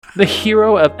The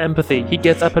hero of empathy. He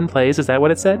gets up and plays. Is that what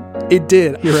it said? It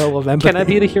did. Hero of empathy. Can I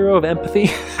be the hero of empathy?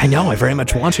 I know. I very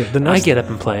much want you. I get up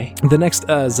and play. The next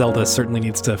Zelda certainly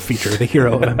needs to feature the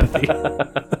hero of empathy.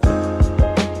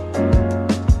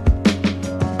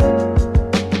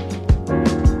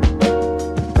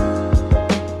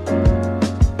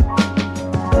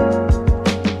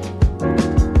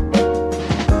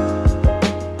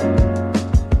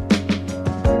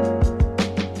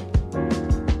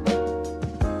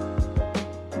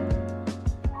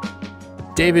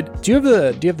 David, do you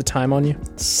have the time on you?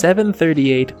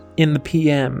 7:38 in the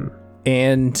PM.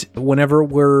 And whenever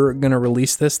we're gonna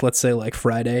release this, let's say like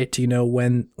Friday, do you know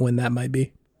when that might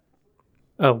be?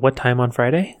 Oh, what time on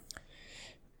Friday?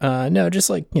 No,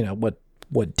 just like, you know, what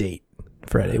date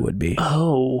Friday would be.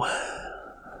 Oh,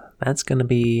 that's gonna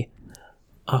be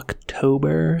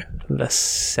October the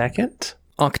 2nd?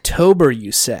 October,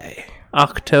 you say?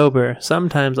 October,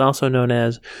 sometimes also known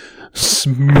as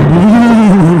Smoothtober.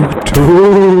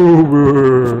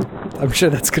 I'm sure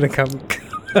that's gonna come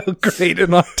out great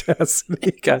in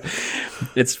Audacity. God,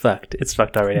 it's fucked. It's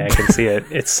fucked already. I can see it.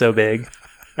 It's so big.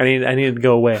 I need to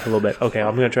go away a little bit. Okay,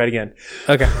 I'm gonna try it again.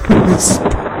 Okay.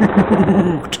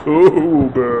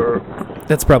 October.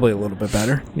 That's probably a little bit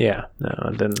better. Yeah, no,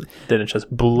 it didn't just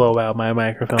blow out my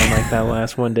microphone like that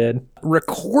last one did.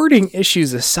 Recording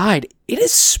issues aside, it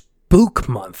is Spook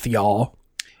Month, y'all.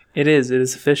 It is. It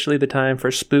is officially the time for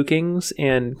spookings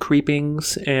and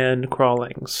creepings and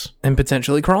crawlings. And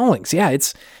potentially crawlings. Yeah,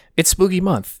 it's Spooky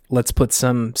Month. Let's put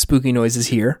some spooky noises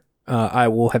here. I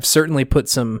will have certainly put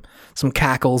some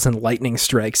cackles and lightning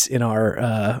strikes in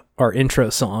our intro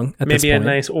song at this Maybe point. a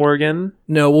nice organ.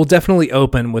 No, we'll definitely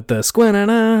open with the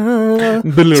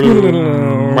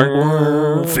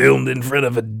filmed in front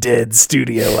of a dead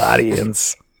studio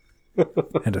audience.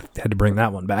 had to bring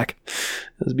that one back.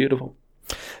 It was beautiful.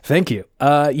 Thank you.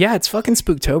 Yeah, it's fucking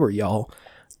Spooktober, y'all.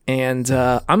 And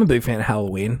I'm a big fan of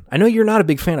Halloween. I know you're not a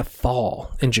big fan of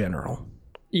fall in general.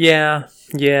 Yeah,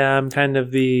 I'm kind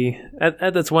of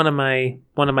that's one of my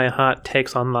hot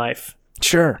takes on life.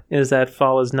 Sure. Is that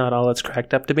fall is not all it's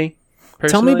cracked up to be.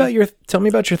 Tell me Personally,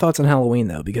 about your thoughts on Halloween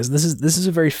though, because this is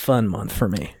a very fun month for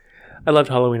me. I loved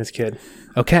Halloween as a kid.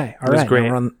 Okay, all It was right. great.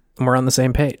 Now we're on the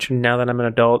same page. Now that I'm an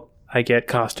adult, I get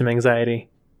costume anxiety.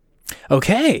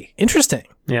 Okay, interesting.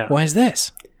 Yeah. Why is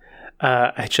this?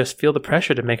 I just feel the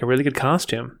pressure to make a really good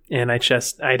costume, and I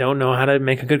don't know how to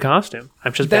make a good costume.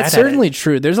 I'm just That's bad at certainly it.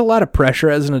 true. There's a lot of pressure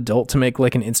as an adult to make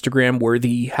like an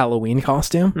Instagram-worthy Halloween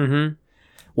costume. Mm-hmm.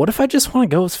 What if I just want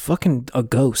to go as fucking a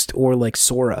ghost or like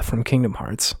Sora from Kingdom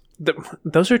Hearts?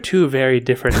 Those are two very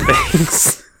different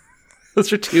things.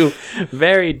 Those are two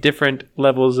very different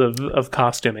levels of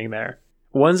costuming there.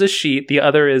 One's a sheet, the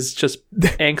other is just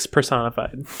angst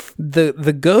personified.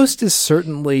 The ghost is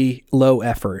certainly low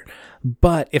effort,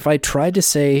 but if I tried to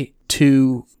say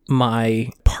to my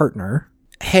partner,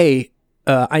 hey,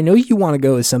 I know you want to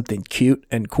go as something cute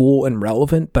and cool and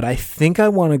relevant, but I think I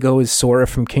want to go as Sora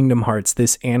from Kingdom Hearts,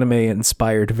 this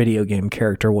anime-inspired video game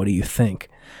character. What do you think?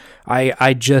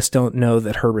 I just don't know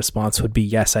that her response would be,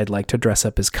 yes, I'd like to dress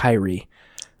up as Kairi.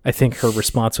 I think her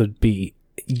response would be,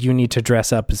 you need to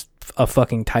dress up as a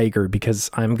fucking tiger because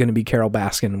I'm going to be Carol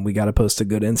Baskin and we got to post a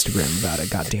good Instagram about it.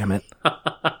 God damn it.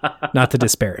 Not to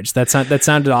disparage. That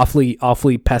sounded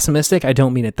awfully pessimistic. I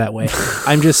don't mean it that way.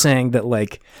 I'm just saying that,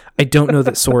 like, I don't know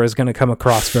that Sora is going to come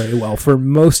across very well for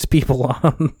most people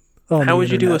on How would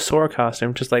the you do a internet. Sora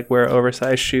costume? Just like wear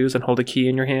oversized shoes and hold a key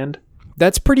in your hand?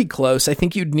 That's pretty close. I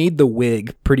think you'd need the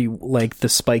wig, pretty like the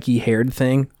spiky haired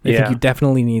thing. I Yeah. think you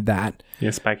definitely need that. Yeah,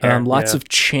 spike hair. Lots of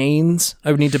chains. I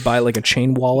would need to buy like a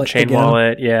chain wallet. chain again.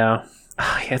 wallet, yeah.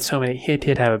 He had so many. He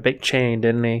did have a big chain,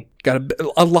 didn't he? Got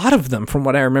a lot of them from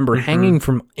what I remember, hanging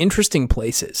from interesting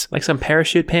places. Like some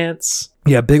parachute pants,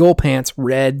 Yeah, big old pants,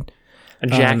 red. a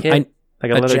jacket,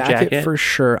 like a leather jacket. for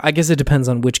sure. I guess it depends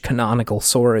on which canonical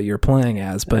Sora you're playing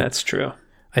as, but That's true.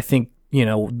 I think, you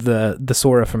know, the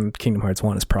Sora from Kingdom Hearts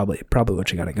 1 is probably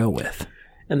what you got to go with.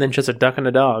 And then just a duck and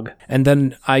a dog. And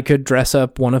then I could dress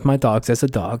up one of my dogs as a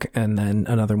dog and then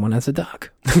another one as a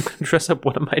duck. Dress up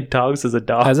one of my dogs as a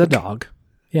dog. As a dog.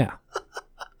 Yeah.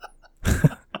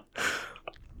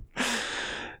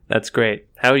 That's great.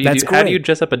 How do That's you how do great. you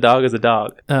dress up a dog as a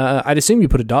dog? I'd assume you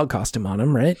put a dog costume on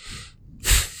him, right?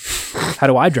 How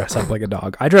do I dress up like a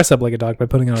dog? I dress up like a dog by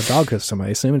putting on a dog costume. I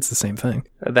assume it's the same thing.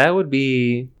 That would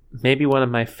be maybe one of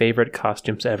my favorite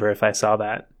costumes ever if I saw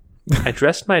that. I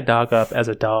dressed my dog up as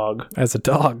a dog. As a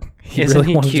dog. He Isn't really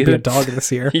he wanted to be a cute? dog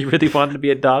this year. He really wanted to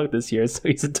be a dog this year, so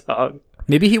he's a dog.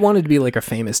 Maybe he wanted to be like a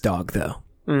famous dog, though.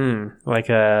 Like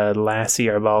a Lassie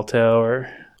or Balto or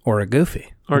Or a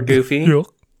Goofy. Goofy.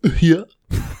 Yeah.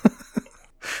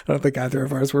 I don't think either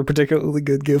of ours were particularly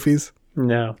good goofies.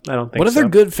 No, I don't think What so. other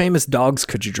good famous dogs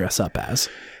could you dress up as?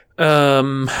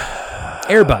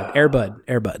 Airbud.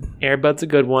 Airbud's a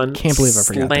good one. Can't believe I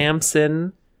forgot that.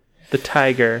 Slamson, the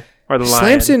tiger, or the lion.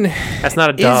 Slamson, That's not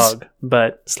a dog,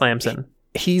 but Slamson.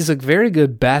 he's a very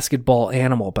good basketball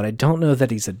animal, but I don't know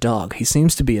that he's a dog. He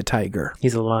seems to be a tiger.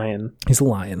 He's a lion. He's a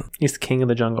lion. He's the king of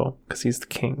the jungle because he's the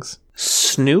kings.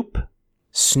 Snoop.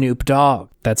 Snoop Dogg.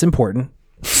 That's important.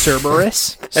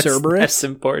 Cerberus. That's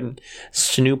important.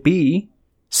 Snoopy.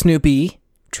 Snoopy.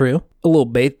 True. A little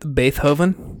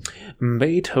Beethoven.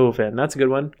 Beethoven. That's a good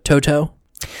one. Toto.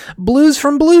 Blues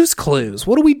from Blues Clues.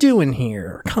 What are we doing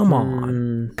here? Come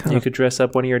on. You could dress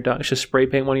up one of your dogs. Just spray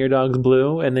paint one of your dogs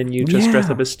blue, and then you just dress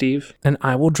up as Steve And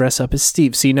I will dress up as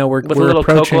Steve. So, you know, we're with a little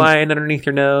coke approaching, line underneath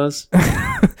your nose.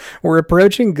 we're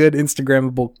approaching good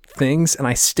Instagrammable things, and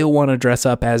I still want to dress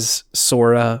up as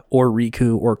Sora or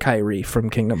Riku or Kairi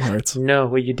from Kingdom Hearts. No,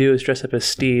 what you do is dress up as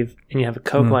Steve, and you have a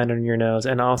coke line under your nose,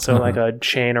 and also like a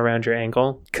chain around your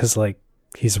ankle. Because, like,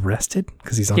 he's arrested?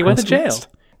 Because he's on He went to house jail. arrest?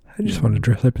 I just want to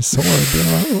dress up as Sora, bro.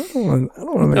 I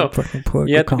don't want to make fucking political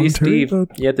You have to be commentary Steve.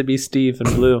 about- You have to be Steve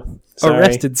in blue. Sorry.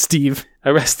 Arrested Steve.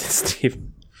 Arrested Steve.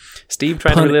 Steve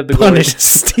trying to relive the glory. Punish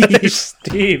Steve. Punish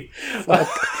Steve. Fuck.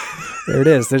 There it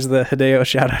is. There's the Hideo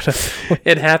shout out.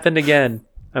 It happened again.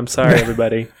 I'm sorry,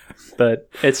 everybody, but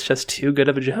it's just too good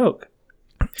of a joke.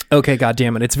 Okay,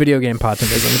 goddammit. It's video game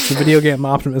optimism. It's the video game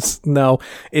Optimus. No,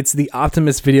 it's the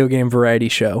Optimus video game variety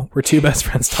show where two best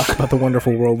friends talk about the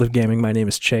wonderful world of gaming. My name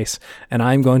is Chase, and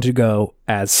I'm going to go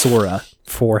as Sora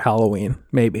for Halloween.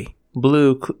 Maybe.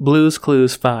 Blues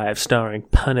Clues 5 starring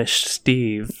Punished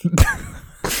Steve.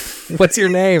 What's your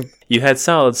name? You had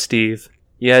Solid Steve.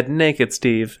 You had Naked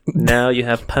Steve. Now you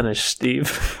have Punished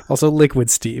Steve. Also Liquid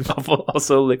Steve.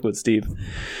 Also Liquid Steve.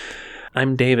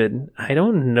 I'm David. I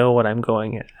don't know what I'm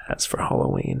going as for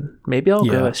Halloween. Maybe I'll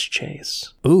go as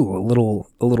Chase. Ooh, a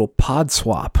little pod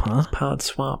swap, huh? Pod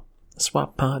swap.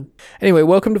 Swap pod. Anyway,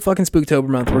 welcome to fucking Spooktober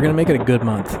month. We're gonna make it a good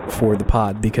month for the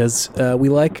pod because we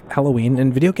like Halloween,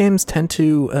 and video games tend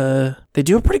to they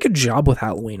do a pretty good job with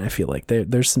Halloween. I feel like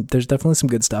there's definitely some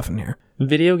good stuff in here.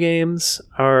 Video games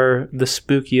are the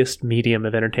spookiest medium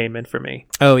of entertainment for me.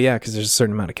 Oh yeah, because there's a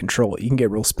certain amount of control. You can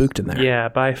get real spooked in there. Yeah,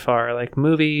 by far. Like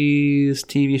movies,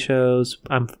 TV shows,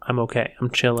 I'm okay. I'm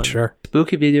chilling. Sure.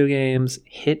 Spooky video games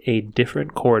hit a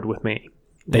different chord with me.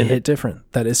 They hit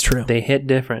different. That is true. They hit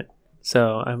different.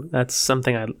 So that's one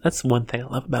thing I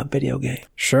love about video games.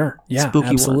 Sure. Yeah, Spooky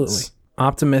absolutely. ones.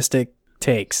 Optimistic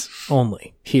takes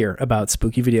only here about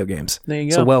spooky video games. There you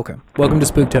go. So welcome to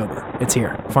Spooktober. It's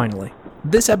here finally.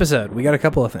 This episode, we got a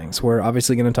couple of things. We're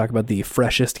obviously going to talk about the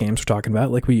freshest games we're talking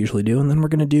about, like we usually do, and then we're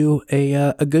going to do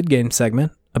a good game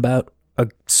segment about a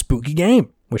spooky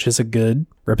game, which is a good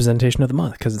representation of the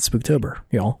month because it's Spooktober,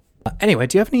 y'all. Anyway,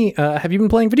 do you have any? Have you been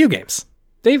playing video games,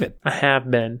 David? I have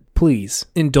been. Please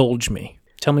indulge me.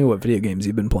 Tell me what video games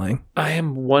you've been playing. I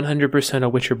am 100% a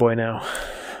Witcher boy now.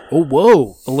 Oh,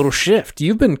 whoa, a little shift.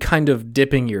 You've been kind of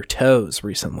dipping your toes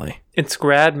recently. It's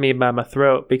grabbed me by my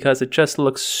throat because it just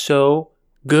looks so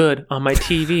good on my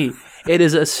TV. It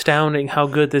is astounding how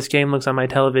good this game looks on my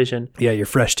television. Yeah, your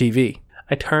fresh TV.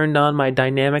 I turned on my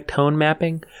dynamic tone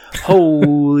mapping.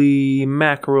 Holy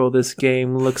mackerel, this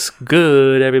game looks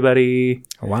good, everybody.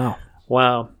 Wow.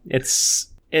 Wow.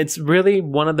 It's really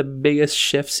one of the biggest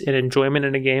shifts in enjoyment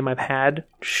in a game I've had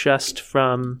just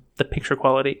from the picture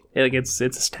quality. Like it's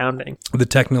astounding. The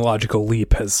technological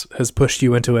leap has pushed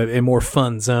you into a more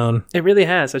fun zone. It really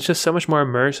has. It's just so much more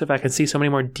immersive. I can see so many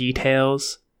more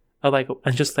details of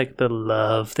and just like the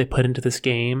love they put into this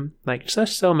game. Like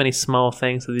just so many small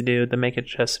things that they do that make it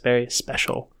just very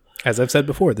special. As I've said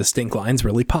before, the stink lines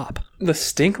really pop. The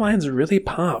stink lines really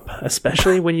pop,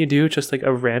 especially when you do just like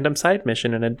a random side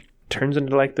mission and it turns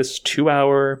into like this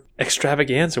 2-hour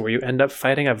extravaganza where you end up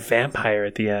fighting a vampire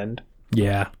at the end.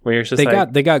 Yeah. Where you're just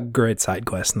they got great side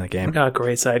quests in that game. Oh,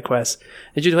 great side quests.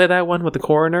 Did you play that one with the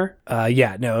coroner?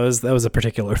 Yeah, no, that was a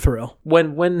particular thrill.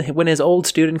 When his old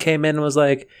student came in and was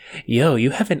like, yo, you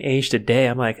haven't aged a day.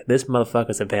 I'm like, this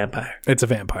motherfucker's a vampire. It's a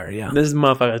vampire, yeah. This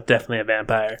motherfucker is definitely a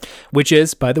vampire. Which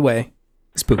is, by the way,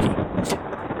 spooky.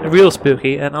 Real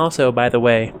spooky. And also, by the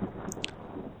way,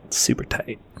 super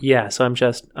tight. Yeah, so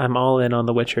I'm all in on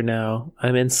The Witcher now.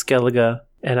 I'm in Skellige,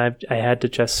 and I had to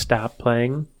just stop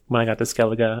playing when I got to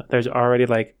Skellige. There's already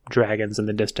like dragons in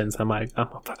the distance. I'm like, I'm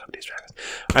gonna fuck up these dragons.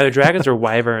 Are they dragons or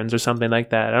wyverns or something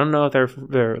like that? I don't know if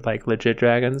they're like legit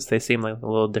dragons. They seem like a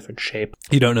little different shape.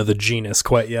 You don't know the genus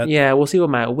quite yet. Yeah, we'll see what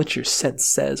my Witcher sense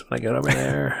says when I get over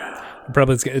there.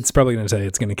 It's probably going to say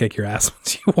it's going to kick your ass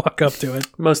once you walk up to it.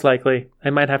 Most likely. I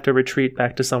might have to retreat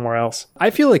back to somewhere else. I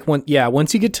feel like once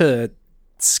you get to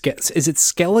is it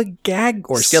Skelligag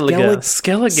or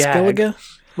Skelligag.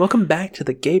 Welcome back to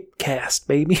the Gape Cast,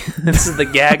 baby. This is the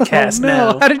Gag Cast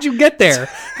now. How did you get there?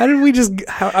 How did we just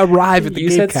arrive at the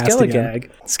Gape Cast Skelligag.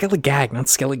 again? Skelligag, not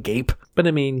Skelligape. But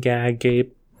I mean, Gag,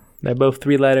 Gape. They're both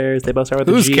 3 letters. They both start with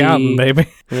a Who's G. counting, baby?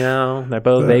 You know, they're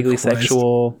both vaguely Christ.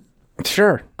 sexual.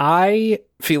 Sure. I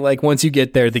feel like once you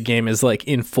get there, the game is like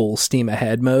in full steam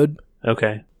ahead mode.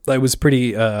 Okay. I was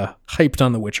pretty hyped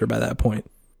on The Witcher by that point.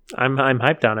 I'm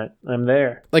hyped on it. I'm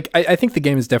there. Like, I think the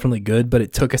game is definitely good, but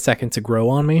it took a second to grow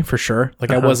on me, for sure.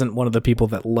 Like, I wasn't one of the people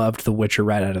that loved The Witcher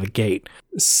right out of the gate.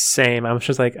 Same. I was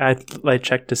just like, I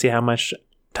checked to see how much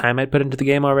time I'd put into the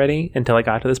game already until I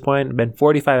got to this point. It'd been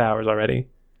 45 hours already.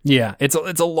 Yeah, it's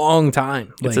a long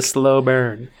time. It's a slow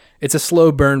burn. It's a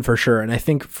slow burn for sure. And I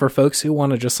think for folks who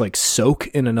want to just like soak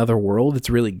in another world, it's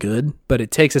really good, but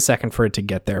it takes a second for it to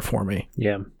get there for me.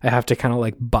 Yeah. I have to kind of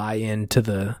like buy into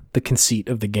the conceit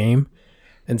of the game.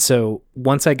 And so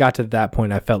once I got to that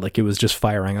point, I felt like it was just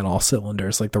firing on all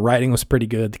cylinders. Like the writing was pretty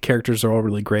good. The characters are all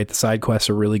really great. The side quests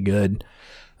are really good.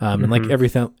 And like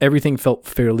everything felt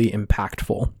fairly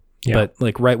impactful. Yeah. But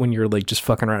like right when you're like just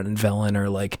fucking around in Velen or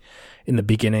like in the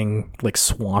beginning, like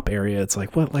swamp area, it's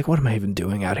like, what am I even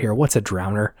doing out here? What's a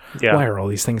drowner? Yeah. Why are all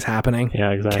these things happening?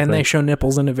 Yeah, exactly. Can they show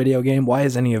nipples in a video game? Why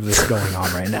is any of this going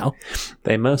on right now?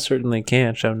 They most certainly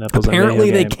can show nipples. Apparently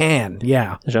in a they video game. can.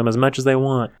 Yeah. Show them as much as they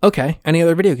want. Okay. Any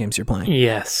other video games you're playing?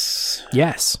 Yes.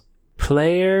 Yes.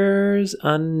 Player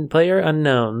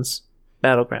Unknowns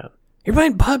Battleground You're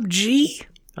playing PUBG?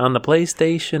 on the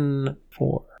PlayStation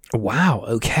 4 Wow.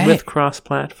 Okay. with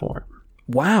cross-platform.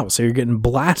 Wow. So you're getting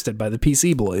blasted by the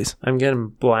PC boys. I'm getting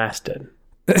blasted.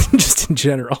 Just in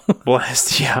general.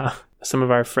 Yeah. Some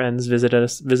of our friends visit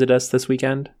us this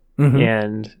weekend,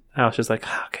 and I was just like,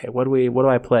 okay, what do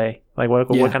I play? Like, what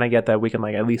can I get that we can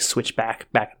like at least switch back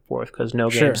and forth? Because no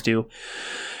games do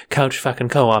couch fucking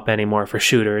co-op anymore for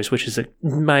shooters, which is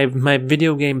my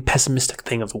video game pessimistic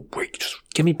thing of the week. Just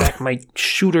give me back my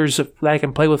shooters that I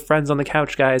can play with friends on the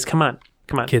couch, guys. Come on.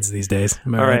 Kids these days.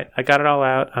 Am I All right, I got it all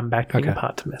out. I'm back to being Okay. an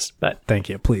optimist. But Thank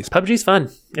you. Please. PUBG's fun.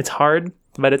 It's hard,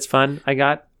 but it's fun.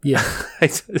 Yeah.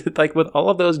 Like with all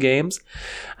of those games,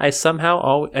 I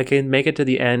somehow I can make it to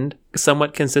the end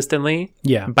somewhat consistently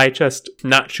Yeah. by just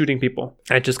not shooting people.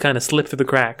 I just kind of slip through the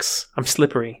cracks. I'm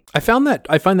slippery. I find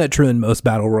that true in most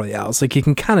battle royales. Like you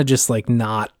can kind of just like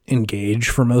not engage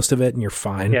for most of it and you're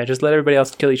fine. Yeah, just let everybody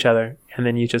else kill each other, and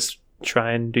then you just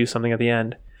try and do something at the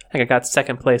end. Like I got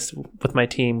second place with my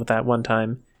team with that one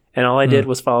time, and all I did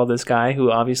was follow this guy who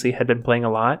obviously had been playing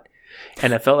a lot,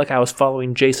 and it felt like I was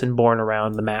following Jason Bourne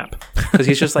around the map because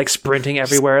he's just like sprinting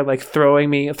everywhere, like throwing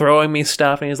me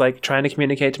stuff, and he's like trying to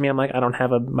communicate to me. I'm like, I don't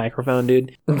have a microphone,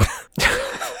 dude. And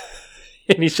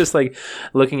he's just like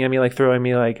looking at me, like throwing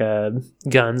me like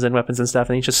guns and weapons and stuff,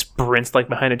 and he just sprints like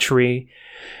behind a tree,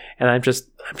 and I'm just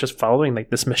following like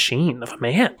this machine of a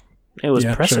man. It was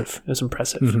impressive. Sure. It was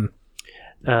impressive.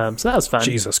 So that was fun.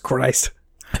 Jesus Christ.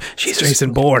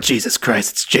 Jason Bourne. Jesus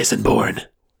Christ, it's Jason Bourne.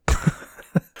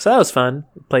 So that was fun.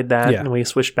 Played that, and we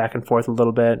switched back and forth a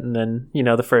little bit. And then,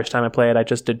 the first time I played, I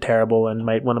just did terrible, and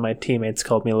one of my teammates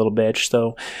called me a little bitch.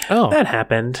 So that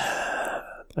happened.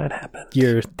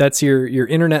 That's your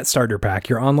internet starter pack.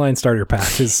 Your online starter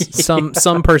pack is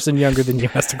some person younger than you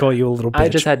has to call you a little bitch. I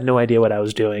just had no idea what I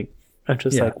was doing. I'm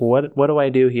just like, what do I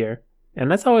do here? And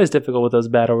that's always difficult with those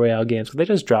battle royale games because they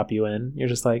just drop you in. You're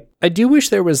just like... I do wish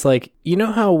there was like... You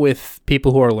know how with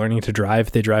people who are learning to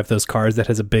drive, they drive those cars that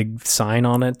has a big sign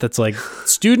on it that's like,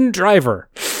 student driver.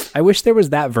 I wish there was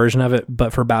that version of it,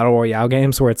 but for battle royale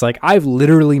games where it's like, I've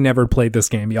literally never played this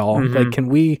game, y'all. Like, can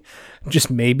we just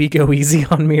maybe go easy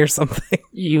on me or something?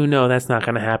 That's not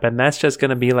going to happen. That's just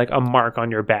going to be like a mark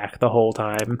on your back the whole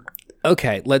time.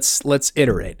 Okay, let's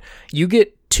iterate. You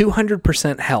get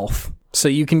 200% health. So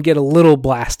you can get a little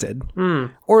blasted,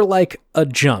 or like a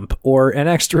jump, or an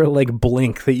extra like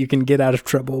blink that you can get out of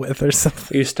trouble with, or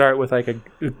something. You start with like a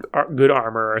good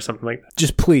armor or something like that.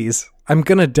 Just please, I'm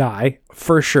gonna die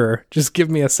for sure. Just give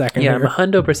me a second. Yeah, here.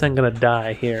 I'm 100% gonna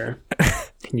die here.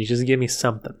 Can you just give me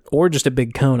something? Or just a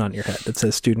big cone on your head that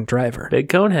says student driver. Big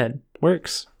cone head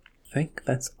works. I think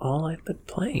that's all I've been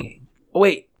playing. Oh,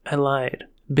 wait, I lied.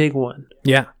 Big one.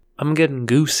 Yeah. I'm getting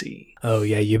goosey. Oh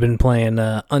yeah, you've been playing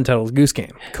Untitled Goose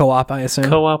Game co-op, I assume.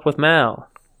 Co-op with Mal.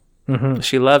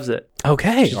 She loves it.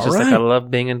 Okay, She's all just right. like, I love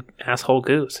being an asshole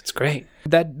goose. It's great.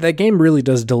 That game really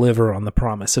does deliver on the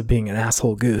promise of being an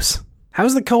asshole goose.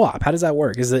 How's the co-op? How does that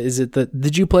work? Is it the?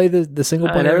 Did you play the single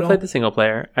player? I never at all? played the single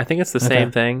player. I think it's the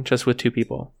same thing, just with two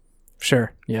people.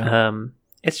 Sure. Yeah.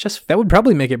 It's just That would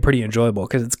probably make it pretty enjoyable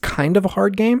because it's kind of a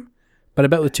hard game, but I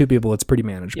bet with 2 people it's pretty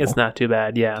manageable. it's not too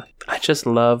bad. Yeah, I just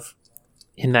love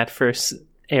in that first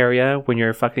area when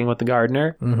you're fucking with the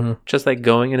gardener, just like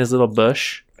going in his little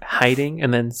bush, hiding,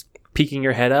 and then peeking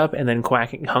your head up, and then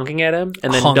quacking, honking at him,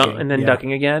 and then Honking,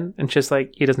 ducking again, and just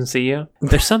like he doesn't see you.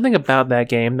 There's something about that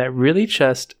game that really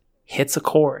just hits a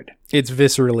chord. It's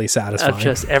viscerally satisfying. Of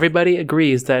just everybody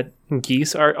agrees that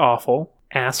geese are awful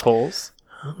assholes.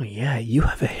 Oh yeah, you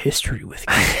have a history with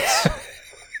geese.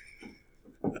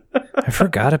 I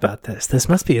forgot about this. This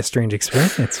must be a strange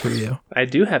experience for you. I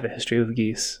do have a history with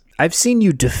geese. I've seen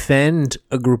you defend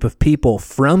a group of people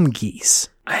from geese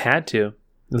I had to. It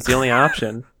was the only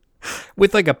option.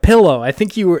 with like a pillow. I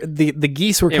think you were the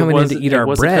geese were coming in to eat our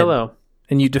a bread, pillow.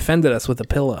 and you defended us with a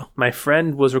pillow. My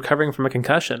friend was recovering from a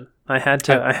concussion. I had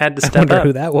to I step wonder up.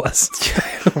 who that was.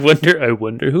 I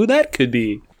wonder who that could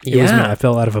be. It was me. I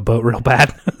fell out of a boat real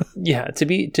bad. Yeah, to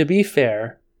be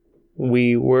fair,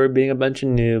 we were being a bunch of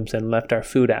noobs and left our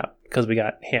food out because we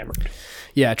got hammered.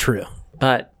 Yeah, true.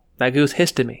 But that goose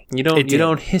hissed at me. You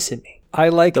don't hiss at me. I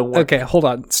like. Okay, hold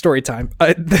on. Story time.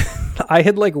 I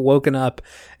had like woken up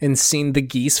and seen the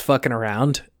geese fucking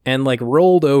around and like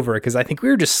rolled over because I think we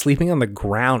were just sleeping on the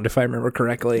ground, if I remember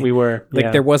correctly. We were.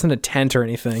 Like there wasn't a tent or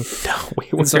anything. No, we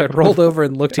were. And so I rolled over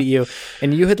and looked at you,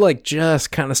 and you had like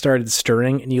just kind of started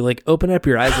stirring, and you like opened up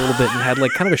your eyes a little bit and had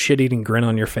like kind of a shit-eating grin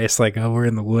on your face, like, "Oh, we're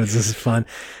in the woods. This is fun."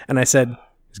 And I said,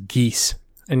 "It's geese,"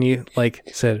 and you like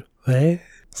said, "What?"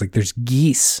 It's like, "There's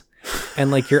geese," and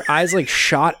like your eyes like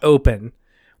shot open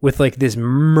with like this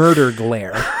murder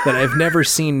glare that I've never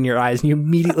seen in your eyes, and you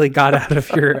immediately got out of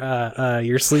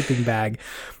your sleeping bag,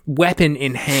 weapon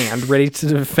in hand, ready to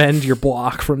defend your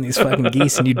block from these fucking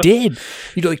geese. And you did.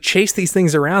 You'd like chase these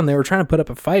things around. They were trying to put up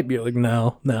a fight, but you're like,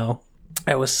 no.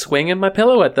 I was swinging my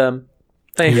pillow at them.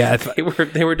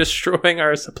 They were destroying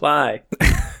our supply.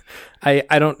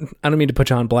 I don't mean to put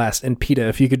you on blast. And PETA,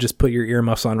 if you could just put your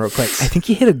earmuffs on real quick. I think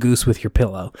you hit a goose with your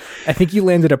pillow. I think you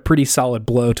landed a pretty solid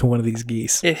blow to one of these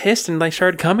geese. It hissed and like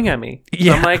started coming at me.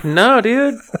 Yeah. So I'm like, no,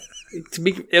 dude.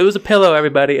 It was a pillow,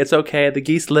 everybody. It's okay. The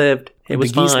geese lived. It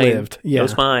was fine. Geese lived. Yeah. It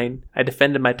was fine. I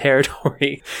defended my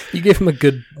territory. You gave him a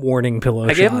good warning pillow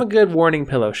shot. I gave him a good warning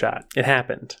pillow shot. It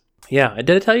happened. Yeah, did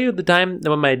I tell you the time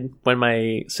when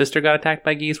my sister got attacked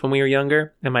by geese when we were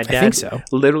younger, and my dad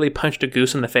literally punched a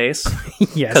goose in the face?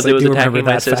 Yes, because it was attacking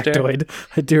my sister. Factoid.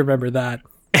 I do remember that.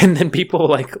 And then people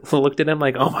like looked at him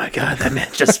like, "Oh my god, that man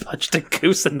just punched a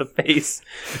goose in the face!"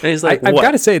 And he's like, "I've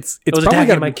got to say, it's was probably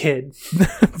attacking my kid.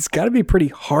 It's got to be pretty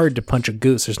hard to punch a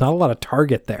goose. There's not a lot of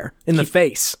target there in the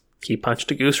face." He punched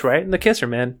a goose right in the kisser,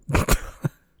 man.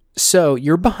 So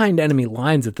you're behind enemy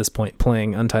lines at this point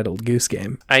playing Untitled Goose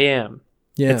Game. I am.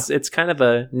 Yeah. It's kind of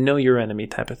a know your enemy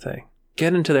type of thing.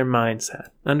 Get into their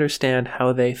mindset. Understand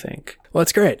how they think. Well,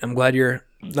 it's great. I'm glad you're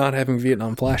not having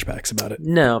Vietnam flashbacks about it.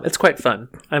 No, it's quite fun.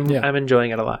 I'm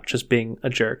enjoying it a lot, just being a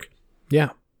jerk. Yeah.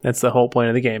 That's the whole point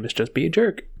of the game, is just be a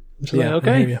jerk. So yeah, like,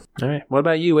 okay. All right. What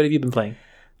about you? What have you been playing?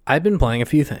 I've been playing a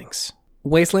few things.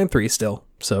 Wasteland 3 still,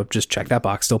 so just check that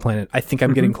box, still playing it. I think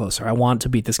I'm getting closer. I want to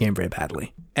beat this game very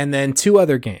badly. And then 2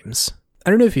 other games.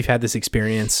 I don't know if you've had this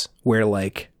experience where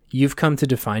like you've come to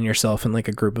define yourself in like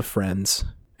a group of friends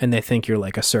and they think you're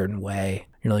like a certain way.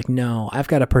 You're like, no, I've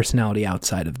got a personality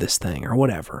outside of this thing or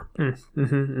whatever.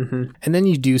 And then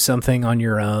you do something on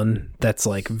your own that's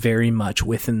like very much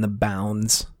within the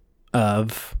bounds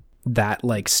of that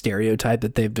like stereotype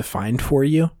that they've defined for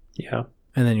you. Yeah.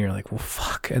 And then you're like, well,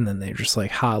 fuck. And then they're just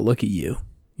like, ha, look at you,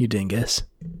 you dingus.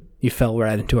 You fell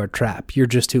right into our trap. You're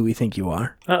just who we think you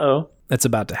are. Uh-oh. That's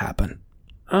about to happen.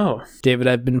 Oh. David,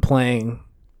 I've been playing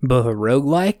both a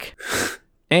roguelike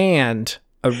and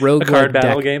a roguelike card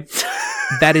battle game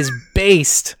that is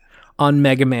based on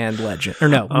Mega Man Legend. Or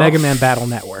no, Mega Man Battle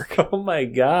Network. Oh my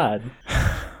god.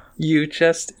 You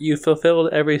fulfilled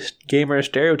every gamer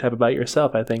stereotype about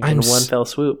yourself, I think, in one fell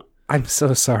swoop. I'm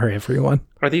so sorry, everyone.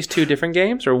 Are these 2 different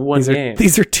games or one game?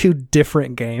 These are 2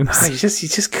 different games. You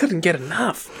just couldn't get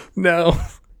enough. No.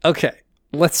 Okay,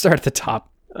 let's start at the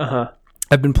top. Uh-huh.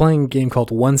 I've been playing a game called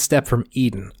One Step from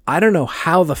Eden. I don't know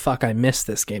how the fuck I missed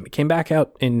this game. It came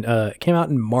out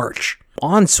in March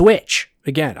on Switch.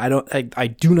 Again, I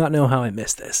do not know how I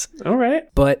missed this. All right.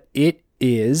 But it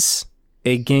is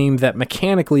a game that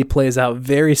mechanically plays out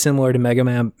very similar to Mega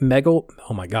Man Battle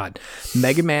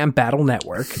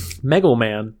Network.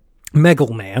 Megalman.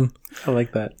 I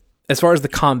like that. As far as the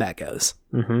combat goes.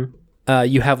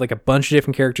 You have like a bunch of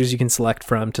different characters you can select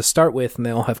from to start with, and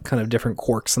they all have kind of different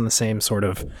quirks and the same sort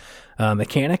of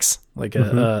mechanics. Like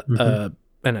a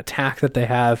an attack that they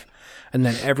have. And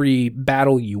then every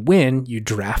battle you win, you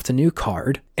draft a new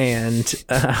card, and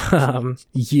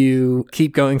you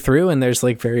keep going through, and there's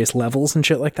like various levels and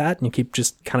shit like that. And you keep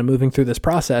just kind of moving through this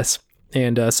process.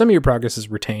 And some of your progress is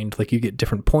retained. Like you get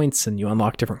different points and you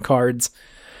unlock different cards,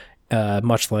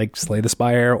 much like Slay the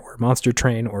Spire or Monster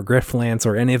Train or Griftlands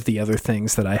or any of the other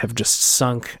things that I have just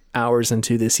sunk hours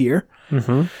into this year.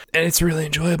 Mm-hmm. And it's really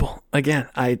enjoyable. Again,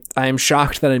 I am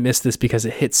shocked that I missed this because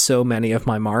it hits so many of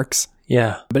my marks.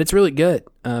 Yeah. But it's really good.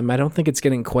 I don't think it's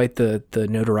getting quite the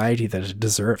notoriety that it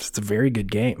deserves. It's a very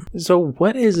good game. So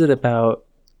what is it about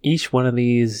each one of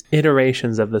these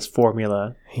iterations of this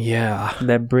formula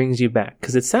that brings you back?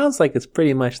 Because it sounds like it's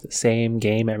pretty much the same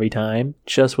game every time,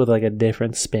 just with like a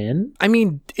different spin. I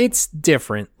mean, it's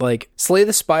different. Like Slay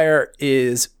the Spire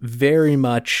is very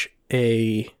much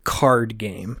a card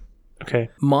game. Okay.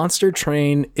 Monster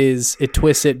Train it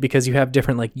twists it because you have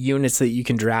different like units that you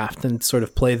can draft and sort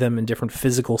of play them in different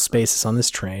physical spaces on this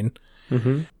train.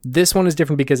 Mm-hmm. This one is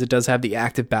different because it does have the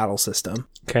active battle system.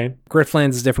 Okay.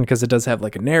 Griftlands is different because it does have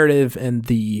like a narrative, and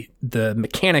the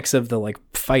mechanics of the like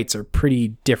fights are pretty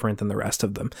different than the rest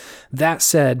of them. That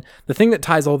said, the thing that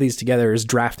ties all these together is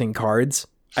drafting cards.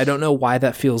 I don't know why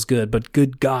that feels good, but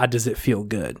good God, does it feel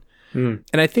good. And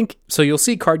I think, so you'll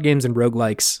see card games and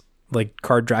roguelikes, like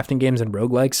card drafting games and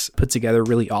roguelikes put together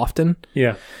really often.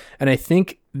 Yeah. And I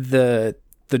think the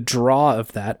draw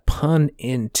of that, pun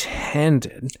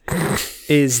intended,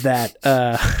 is that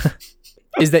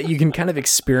you can kind of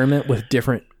experiment with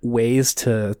different ways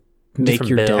to make different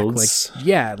your builds.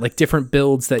 deck like different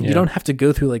builds that you don't have to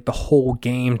go through like the whole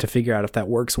game to figure out if that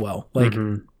works well. Like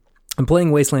I'm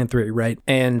playing Wasteland 3, right?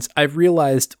 And I've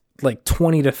realized like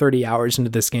 20 to 30 hours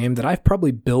into this game that I've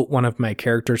probably built one of my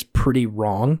characters pretty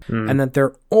wrong and that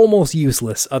they're almost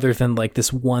useless other than like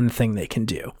this one thing they can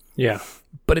do. Yeah.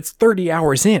 But it's 30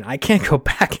 hours in. I can't go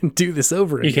back and do this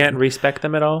over again. You can't respec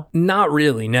them at all? Not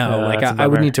really, no. Like I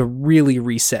would need to really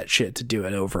reset shit to do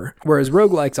it over. Whereas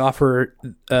roguelikes offer,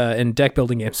 in deck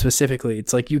building games specifically,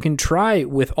 it's like you can try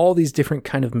with all these different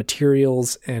kind of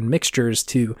materials and mixtures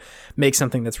to make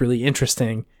something that's really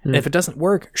interesting. And if it doesn't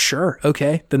work, sure,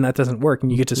 okay, then that doesn't work,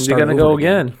 and you get to start. You're gonna go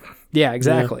again. Yeah,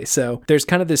 exactly. Yeah. So there's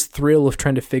kind of this thrill of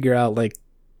trying to figure out like,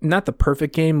 not the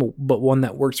perfect game, but one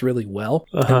that works really well.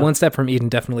 And One Step from Eden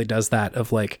definitely does that,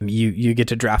 of like you get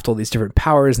to draft all these different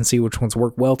powers and see which ones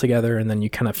work well together, and then you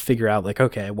kind of figure out like,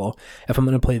 okay, well, if I'm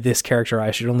going to play this character, I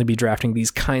should only be drafting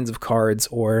these kinds of cards,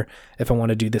 or if I want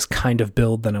to do this kind of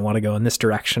build, then I want to go in this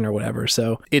direction or whatever.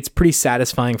 So it's pretty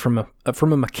satisfying from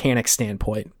a mechanic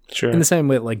standpoint. Sure. In the same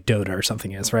way like Dota or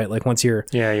something is, right? Like once you're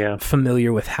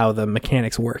familiar with how the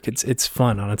mechanics work, it's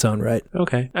fun on its own, right?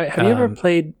 Okay. Have you ever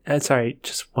played, sorry,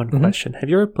 just one question. Have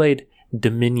you ever played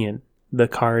Dominion, the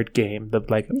card game, the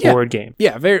board game?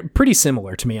 Yeah, pretty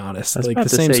similar, to be honest. I was like about the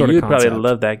to same say, sort of you'd concept. probably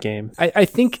love that game. I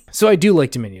think, so I do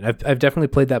like Dominion. I've definitely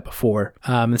played that before.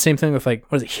 The same thing with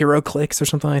like, what is it, HeroClix or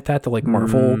something like that, the like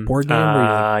Marvel board game?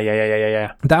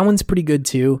 Yeah. That one's pretty good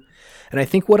too. And I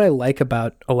think what I like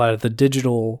about a lot of the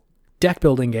digital deck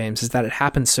building games is that it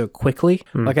happens so quickly.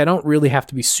 Like I don't really have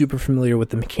to be super familiar with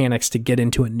the mechanics to get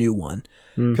into a new one,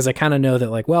 because I kind of know that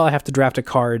like, well, I have to draft a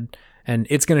card and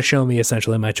it's going to show me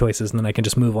essentially my choices, and then I can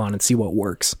just move on and see what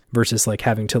works, versus like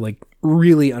having to like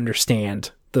really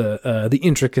understand the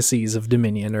intricacies of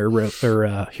Dominion or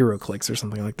HeroClix or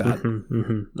something like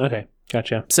that. Okay,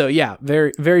 gotcha. So yeah,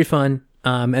 very, very fun.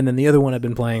 And then the other one I've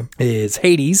been playing is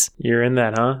Hades. You're in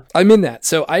that, huh? I'm in that.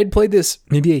 So I had played this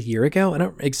maybe a year ago. I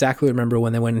don't exactly remember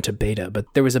when they went into beta,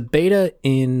 but there was a beta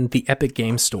in the Epic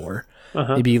Game Store,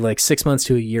 maybe like 6 months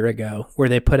to a year ago, where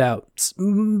they put out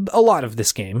a lot of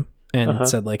this game and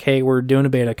said like, hey, we're doing a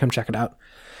beta, come check it out.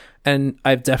 And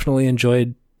I've definitely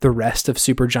enjoyed the rest of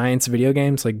Supergiant's video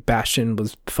games. Like Bastion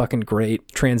was fucking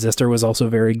great. Transistor was also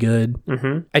very good.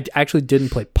 I actually didn't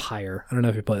play Pyre. I don't know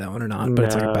if you play that one or not, but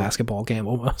it's like a basketball game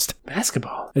almost.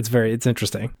 Basketball? It's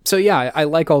interesting. So yeah, I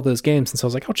like all those games, and so I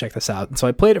was like, I'll check this out. And so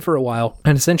I played it for a while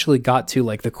and essentially got to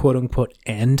like the quote unquote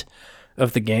end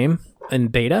of the game in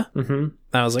beta.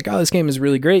 I was like, oh, this game is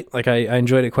really great. Like I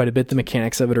enjoyed it quite a bit. The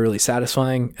mechanics of it are really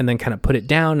satisfying. And then kind of put it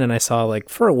down, and I saw like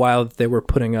for a while that they were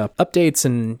putting up updates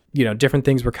and, you know, different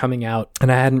things were coming out,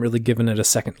 and I hadn't really given it a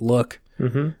second look.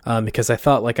 Because I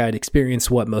thought like I'd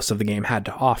experienced what most of the game had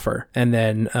to offer. And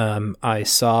then I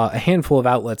saw a handful of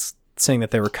outlets saying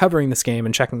that they were covering this game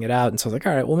and checking it out. And so I was like,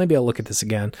 all right, well, maybe I'll look at this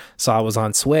again. Saw it was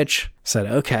on Switch, said,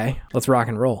 okay, let's rock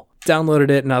and roll. Downloaded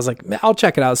it, and I was like, I'll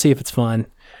check it out, see if it's fun.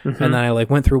 And then I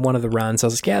like went through one of the runs. I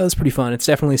was like, yeah, that's pretty fun. It's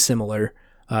definitely similar.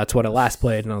 It's what I last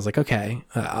played, and I was like, okay,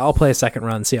 I'll play a second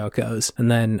run, see how it goes. And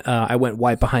then I went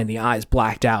white behind the eyes,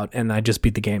 blacked out, and I just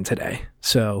beat the game today.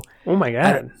 So, oh my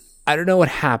God. I don't know what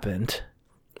happened,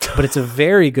 but it's a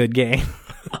very good game.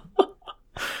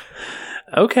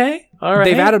 Okay. All right.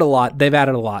 They've added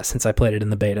a lot since I played it in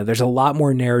the beta. There's a lot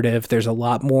more narrative. There's a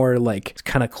lot more like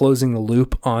kind of closing the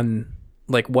loop on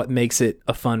like what makes it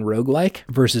a fun roguelike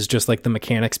versus just like the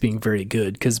mechanics being very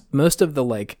good. Because most of the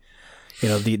like, you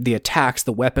know, the attacks,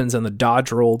 the weapons, and the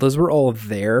dodge roll, those were all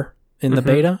there in the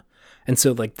beta. And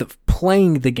so like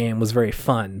playing the game was very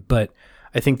fun, but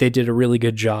I think they did a really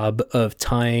good job of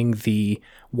tying the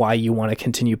why you want to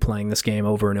continue playing this game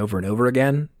over and over and over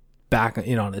again back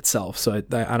on itself. So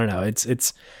I don't know.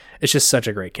 It's just such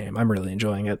a great game. I'm really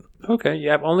enjoying it. Okay.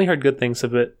 Yeah, I've only heard good things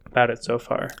about it so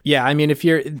far. Yeah, I mean,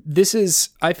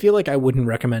 I feel like I wouldn't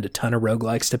recommend a ton of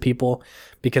roguelikes to people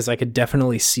because I could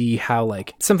definitely see how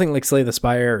like something like Slay the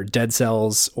Spire or Dead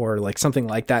Cells or like something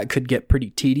like that could get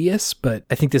pretty tedious, but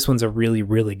I think this one's a really,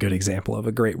 really good example of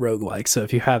a great roguelike. So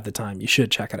if you have the time, you should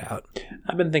check it out.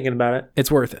 I've been thinking about it. It's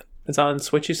worth it. It's on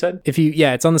Switch, you said?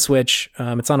 It's on the Switch.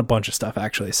 It's on a bunch of stuff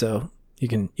actually, so you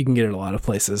can get it a lot of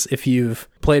places. If you've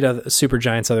played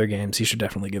Supergiant's other games, you should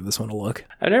definitely give this one a look.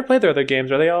 I've never played their other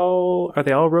games. Are they all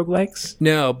roguelikes?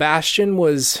 No, Bastion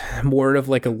was more of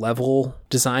like a level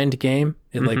designed game.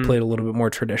 It like played a little bit more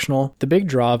traditional. The big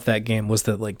draw of that game was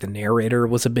that like the narrator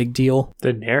was a big deal.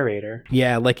 The narrator?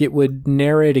 Yeah, like it would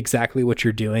narrate exactly what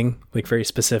you're doing, like very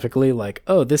specifically, like,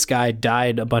 oh, this guy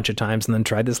died a bunch of times and then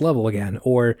tried this level again,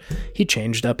 or he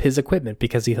changed up his equipment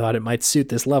because he thought it might suit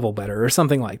this level better, or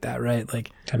something like that, right?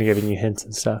 Like kind of giving you hints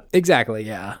and stuff. Exactly,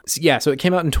 yeah. So it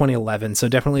came out in 2011, so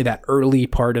definitely that early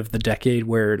part of the decade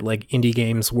where like indie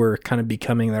games were kind of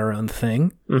becoming their own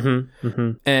thing.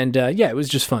 And it was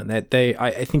just fun. That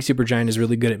I think Supergiant is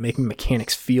really good at making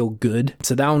mechanics feel good.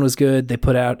 So that one was good. They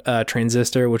put out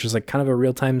Transistor, which was like kind of a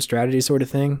real-time strategy sort of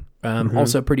thing.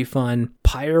 Also pretty fun.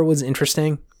 Pyre was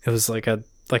interesting. It was like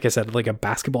I said, like a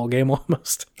basketball game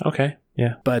almost. Okay,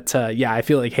 yeah. But I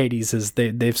feel like Hades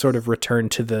they've sort of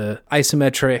returned to the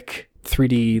isometric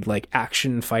 3D like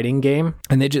action fighting game,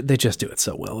 and they just do it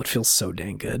so well. It feels so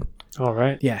dang good. All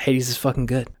right. Yeah, Hades is fucking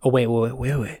good. Oh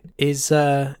wait. Is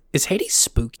Hades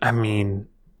spooky? I mean,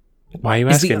 why are you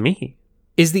asking me?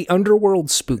 Is the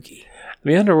underworld spooky?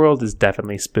 The underworld is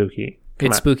definitely spooky.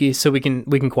 It's spooky, so we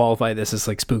can qualify this as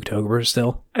like Spooktober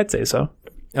still. I'd say so.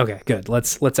 Okay, good.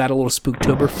 Let's add a little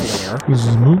Spooktober flair.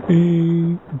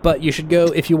 But you should go,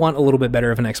 if you want a little bit better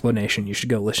of an explanation, you should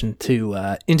go listen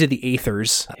to Into the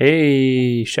Aethers.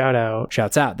 Hey,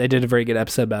 shouts out. They did a very good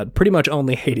episode about pretty much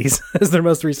only Hades as their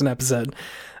most recent episode.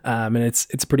 And it's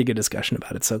a pretty good discussion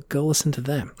about it, so go listen to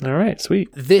them. All right, sweet.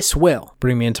 This will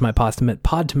bring me into my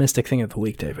podtimistic thing of the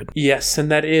week, David. Yes,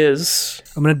 and that is...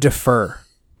 I'm going to defer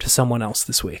to someone else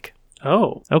this week.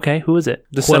 Oh, okay. Who is it?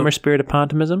 The summer spirit of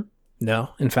Pontimism? No,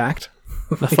 in fact.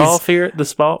 The fall spirit of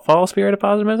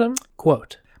Pontimism?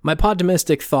 Quote, my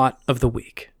podtimistic thought of the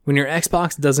week. When your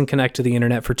Xbox doesn't connect to the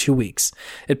internet for 2 weeks,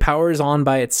 it powers on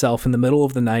by itself in the middle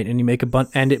of the night and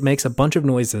it makes a bunch of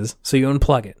noises, so you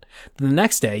unplug it. Then the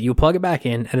next day, you plug it back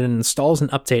in and it installs an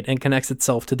update and connects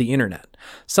itself to the internet.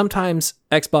 Sometimes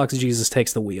Xbox Jesus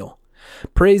takes the wheel.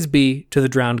 Praise be to the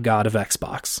drowned god of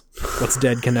Xbox. What's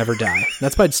dead can never die.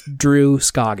 That's by Drew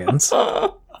Scoggins.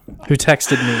 Who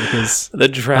texted me his... The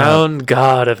drowned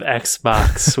god of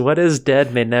Xbox. What is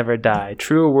dead may never die.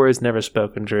 Truer words never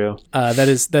spoken, Drew. That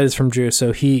is from Drew.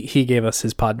 So he gave us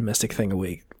his podtimistic thing a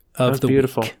week of the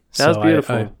beautiful. Week. That was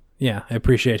beautiful. I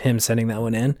appreciate him sending that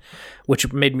one in,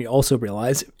 which made me also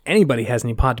realize if anybody has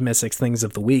any podtimistic things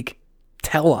of the week,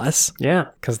 tell us. Yeah,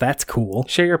 because that's cool.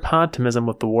 Share your podtimism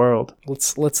with the world.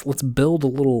 Let's build a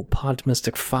little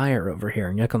podtimistic fire over here,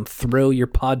 and you can throw your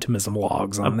podtimism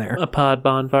logs on there. A pod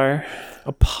bonfire.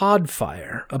 A pod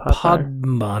fire. A pod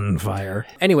bonfire.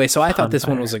 Anyway, so I thought this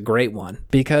one was a great one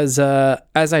because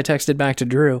as I texted back to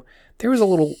Drew, there was a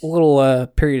little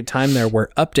period of time there where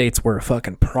updates were a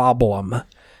fucking problem,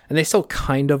 and they still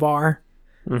kind of are.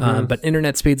 But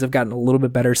internet speeds have gotten a little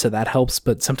bit better, so that helps.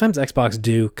 But sometimes Xbox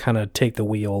do kind of take the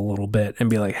wheel a little bit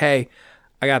and be like, hey,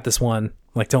 I got this one.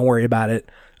 Like, don't worry about it.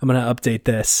 I'm going to update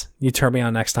this. You turn me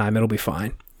on next time. It'll be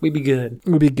fine. We'd be good.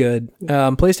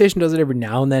 PlayStation does it every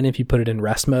now and then. If you put it in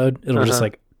rest mode, it'll just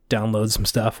like download some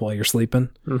stuff while you're sleeping.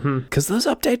 Because those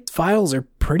update files are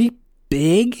pretty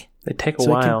big. They take a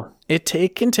while. It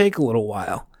can take a little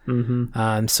while.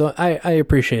 So I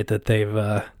appreciate that they've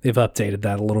updated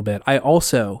that a little bit. I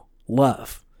also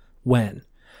love when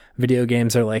video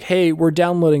games are like, hey, we're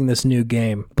downloading this new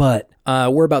game, but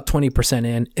we're about 20%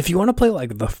 in. If you want to play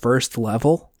like the first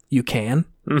level, you can.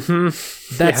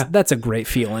 That's a great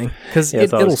feeling because Yeah,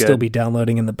 it's always it'll still good. be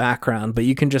downloading in the background, but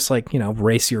you can just like,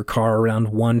 race your car around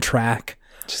one track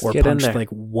Just or get in punch there. like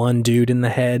one dude in the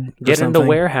head. or Get into something.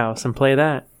 Warehouse and play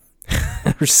that.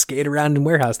 Or skate around in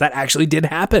Warehouse. That actually did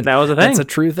happen. That was a thing. That's a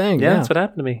true thing. Yeah, Yeah. that's what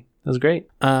happened to me. It was great.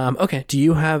 Okay. Do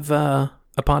you have a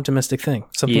optimistic thing?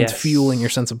 Something that's Yes. fueling your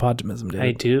sense of optimism, David?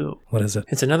 I do. What is it?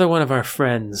 It's another one of our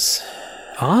friends,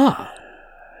 Ah.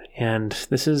 and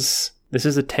this is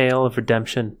a tale of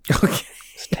redemption. Okay.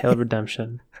 It's a tale of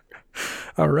redemption.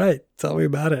 All right. Tell me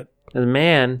about it. A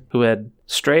man who had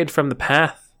strayed from the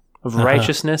path of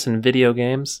righteousness in video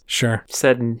games Sure.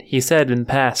 he said in the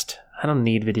past, "I don't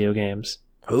need video games.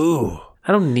 Ooh.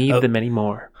 I don't need them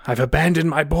anymore. I've abandoned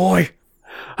my boy.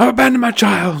 I've abandoned my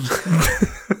child.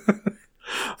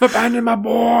 I've abandoned my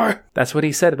boy." That's what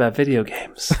he said about video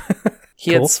games.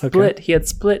 He Cool, had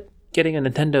split getting a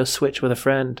Nintendo Switch with a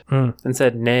friend and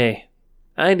said, "Nay,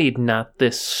 I need not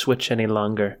this Switch any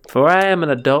longer, for I am an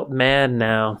adult man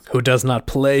now. Who does not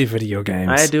play video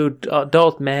games? I do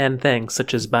adult man things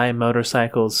such as buy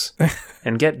motorcycles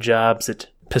and get jobs at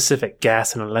Pacific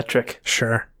Gas and Electric."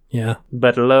 Sure. Yeah.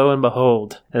 But lo and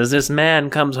behold, as this man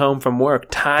comes home from work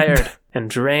tired and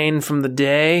drained from the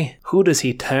day, who does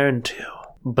he turn to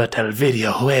but el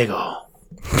videojuego?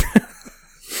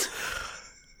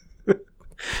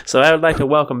 So I would like to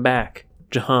welcome back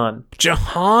Jahan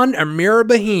Jahan Amir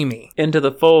Bahimi. into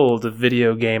the fold of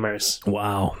video gamers.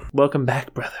 Wow. Welcome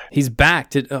back, brother. He's back.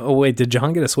 Did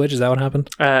Jahan get a Switch? Is that what happened?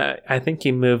 I think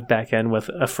he moved back in with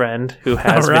a friend who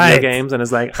has All right. video games and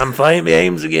is like, "I'm playing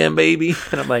games again, baby."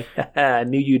 And I'm like, "Haha, I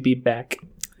knew you'd be back."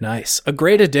 Nice. A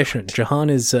great addition. Jahan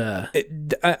is,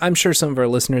 I'm sure some of our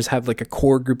listeners have like a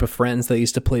core group of friends that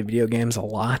used to play video games a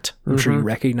lot. I'm sure you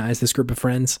recognize this group of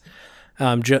friends.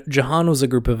 Jahan was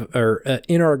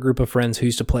in our group of friends who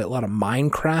used to play a lot of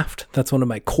Minecraft. That's one of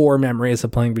my core memories of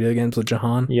playing video games with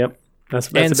Jahan. Yep. That's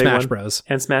And a big Smash one. Bros.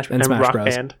 And Smash And Smash Rock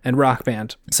Bros. Band. And Rock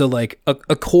Band. So like a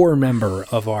core member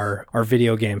of our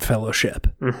video game fellowship.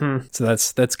 Mm-hmm. So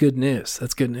that's good news.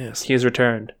 That's good news. He's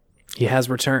returned. He has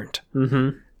returned.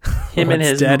 Him and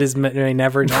What's his dead may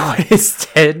never die. His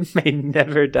dead may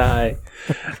never die.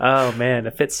 Oh man,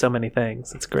 it fits so many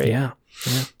things. It's great. Yeah.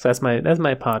 So that's my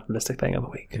optimistic thing of the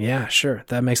week. Yeah, sure.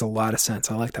 That makes a lot of sense.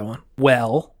 I like that one.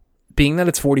 Well, being that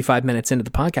it's 45 minutes into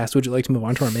the podcast, would you like to move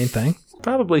on to our main thing?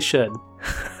 Probably should.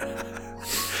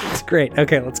 It's great.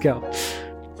 Okay, let's go.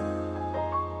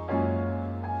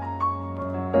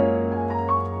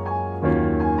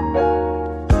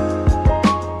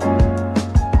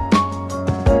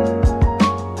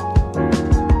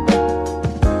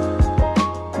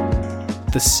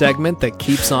 The segment that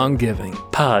keeps on giving.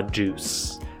 Pod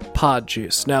juice. Pod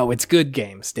juice. No, it's good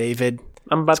games, David.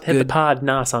 I'm about to hit the good. pod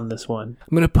nos on this one.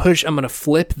 I'm gonna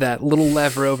flip that little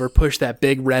lever over, push that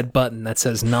big red button that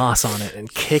says NOS on it, and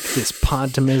kick this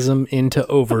podtimism into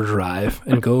overdrive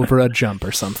and go over a jump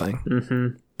or something.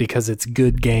 Mm-hmm. Because it's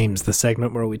good games, the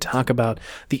segment where we talk about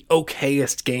the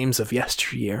okayest games of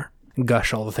yesteryear, and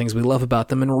gush all the things we love about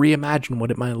them, and reimagine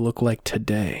what it might look like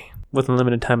today. With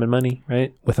unlimited time and money,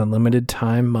 right? With unlimited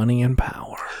time, money, and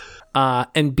power.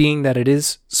 And being that it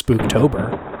is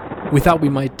Spooktober, we thought we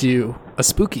might do a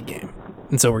spooky game.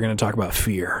 And so we're going to talk about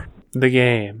fear. The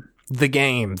game. The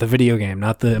game, the video game,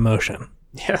 not the emotion.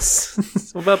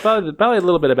 Yes. Well, probably a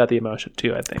little bit about the emotion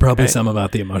too, I think. Probably right? some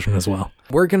about the emotion as well.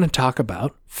 We're going to talk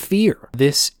about fear.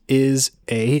 This is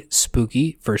a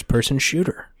spooky first-person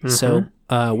shooter. So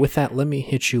with that, let me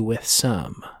hit you with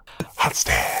some Hot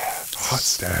stats.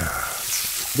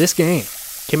 This game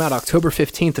came out October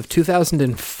 15th of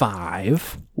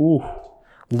 2005. Ooh.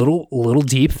 Little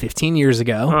deep, 15 years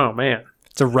ago. Oh man.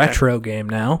 It's a retro game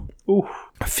now. Ooh.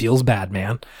 Feels bad,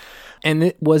 man. And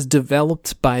it was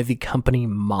developed by the company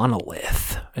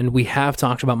Monolith. And we have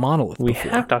talked about Monolith We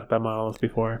before. have talked about Monolith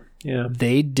before. Yeah.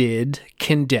 They did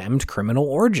Condemned Criminal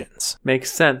Origins.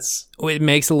 Makes sense. It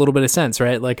makes a little bit of sense,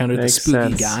 right? Like under Makes the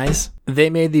spooky sense. guys. They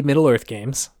made the Middle-earth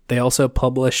games. They also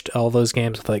published all those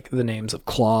games with like the names of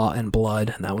Claw and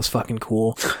Blood, and that was fucking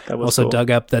cool. That was also cool. dug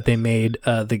up that they made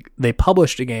they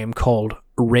published a game called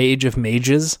Rage of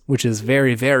Mages, which is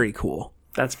very, very cool.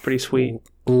 That's pretty sweet.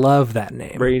 Love that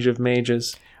name. Rage of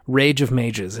Mages. Rage of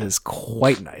Mages is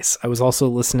quite nice. I was also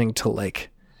listening to like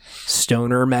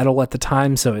stoner metal at the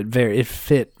time, so it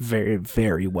fit very,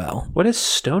 very well. What is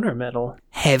stoner metal?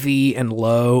 Heavy and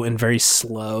low and very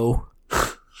slow.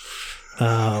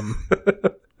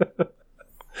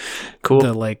 Cool.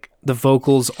 The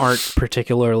vocals aren't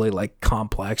particularly like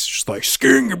complex, just like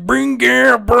sking bring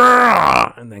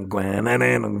brah, and then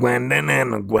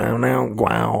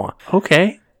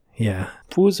Okay. yeah.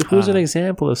 Who's an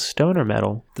example of stoner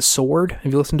metal? The Sword.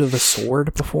 Have you listened to The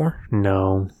Sword before?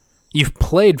 No. You've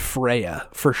played Freya,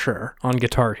 for sure, on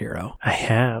Guitar Hero. I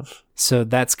have. So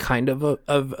that's kind of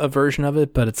a version of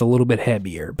it, but it's a little bit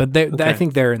heavier. But I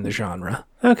think they're in the genre.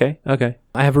 Okay.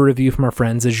 I have a review from our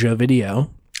friends at Jeux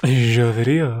Video. Jeux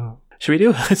Video. Should we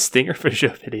do a stinger for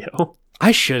Jeux Video?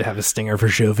 I should have a stinger for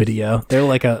Jeux Video. They're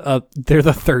like they're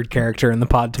the third character in the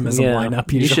Podtimism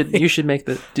lineup. Usually. You should make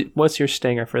what's your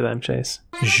stinger for them, Chase?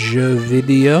 Jeux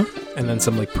Video, and then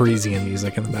some like Parisian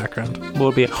music in the background. Will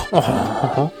it be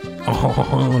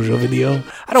Jeux Video?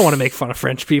 I don't want to make fun of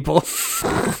French people.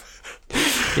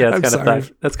 Yeah,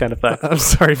 that's kind of fun. I'm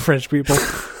sorry, French people.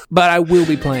 But I will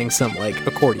be playing some like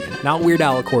accordion, not Weird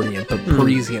Al accordion, but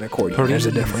Parisian accordion. There's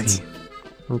a difference.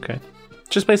 Okay.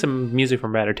 Just play some music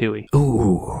from Ratatouille.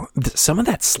 Ooh, some of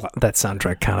that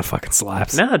soundtrack kind of fucking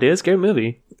slaps. No, dude, it's a good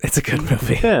movie. It's a good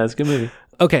movie. Yeah, it's a good movie.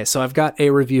 Okay, so I've got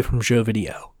a review from Jeux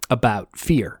Video about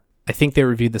Fear. I think they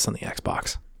reviewed this on the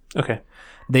Xbox. Okay.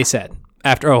 They said,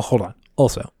 hold on.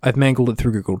 Also, I've mangled it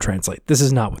through Google Translate. This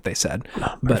is not what they said,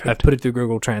 but I've put it through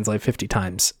Google Translate 50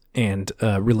 times and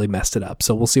really messed it up.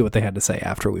 So we'll see what they had to say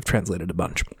after we've translated a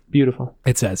bunch. Beautiful.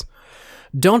 It says,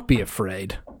 "Don't be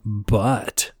afraid,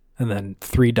 but..." and then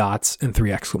 3 dots and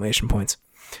 3 exclamation points.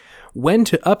 "When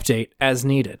to update as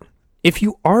needed. If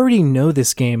you already know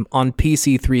this game on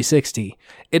PC 360,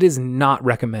 it is not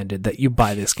recommended that you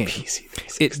buy this game. PC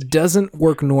 360. It doesn't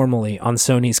work normally on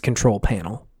Sony's control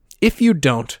panel. If you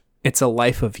don't, it's a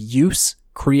life of use,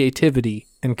 creativity,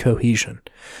 and cohesion.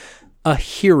 A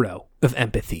hero of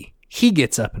empathy. He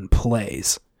gets up and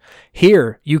plays.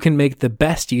 Here, you can make the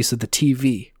best use of the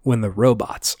TV when the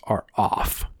robots are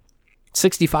off."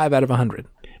 65 out of 100.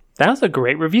 That was a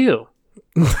great review.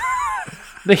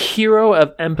 The hero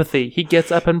of empathy. He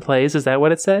gets up and plays. Is that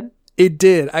what it said? It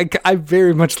did. I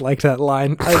very much liked that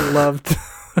line. I loved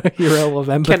the hero of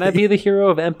empathy. Can I be the hero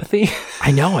of empathy?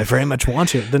 I know. I very much want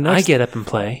to. I get up and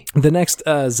play. The next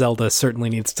Zelda certainly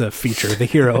needs to feature the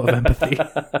hero of empathy.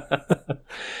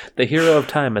 The hero of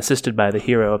time assisted by the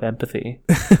hero of empathy.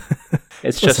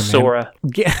 It's just Sora.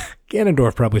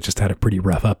 Ganondorf probably just had a pretty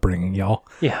rough upbringing, y'all.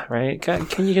 Yeah, right?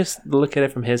 Can you just look at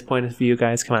it from his point of view,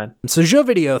 guys? Come on. So Jeux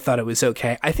Video thought it was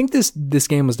okay. I think this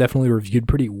game was definitely reviewed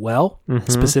pretty well,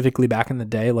 specifically back in the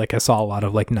day. Like I saw a lot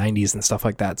of like 90s and stuff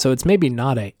like that. So it's maybe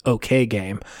not a okay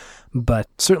game, but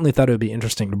certainly thought it would be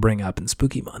interesting to bring up in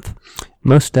Spooky Month.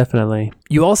 Most definitely.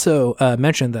 You also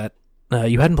mentioned that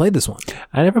you hadn't played this one.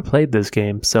 I never played this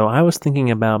game, so I was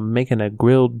thinking about making a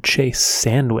grilled Chase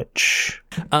sandwich.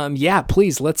 Yeah,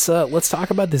 please, let's talk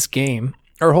about this game.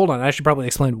 Or hold on, I should probably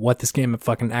explain what this game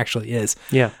fucking actually is.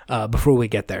 Yeah. Before we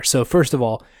get there. So first of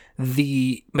all,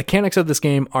 the mechanics of this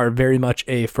game are very much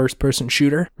a first-person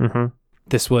shooter. Mm-hmm.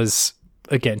 This was,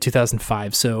 again,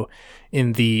 2005, so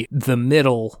in the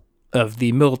middle of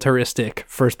the militaristic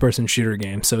first-person shooter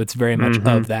game. So it's very much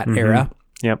of that era.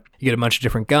 Yep. You get a bunch of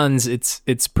different guns.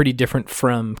 It's pretty different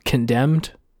from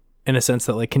Condemned in a sense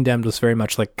that like Condemned was very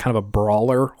much like kind of a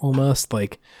brawler almost.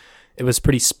 Like it was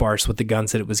pretty sparse with the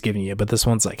guns that it was giving you. But this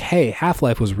one's like, hey,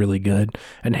 Half-Life was really good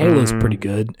and Halo's pretty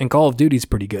good and Call of Duty's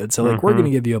pretty good. So like we're going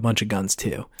to give you a bunch of guns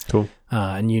too. Cool.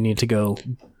 And you need to go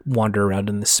wander around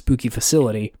in this spooky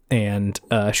facility and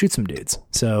shoot some dudes.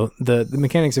 So the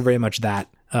mechanics are very much that.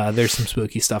 There's some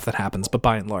spooky stuff that happens, but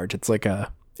by and large, it's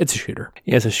a shooter.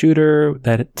 Yeah, it's a shooter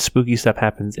that spooky stuff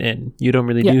happens in. You don't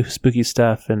really do spooky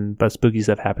stuff, but spooky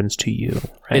stuff happens to you,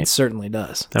 right? It certainly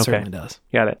does. Certainly does.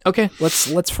 Got it. Okay,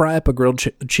 let's fry up a grilled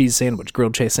Chase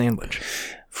sandwich.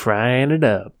 Frying it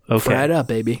up. Okay. Fry it up,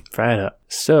 baby. Fry it up.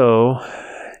 So,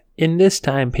 in this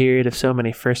time period of so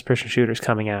many first-person shooters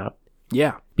coming out,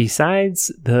 yeah.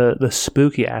 Besides the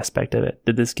spooky aspect of it,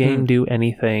 did this game do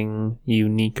anything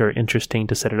unique or interesting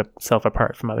to set itself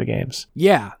apart from other games?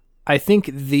 Yeah. I think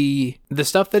the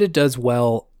stuff that it does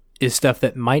well is stuff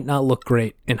that might not look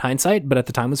great in hindsight, but at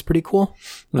the time was pretty cool.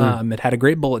 It had a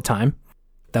great bullet time.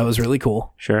 That was really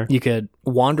cool. Sure. You could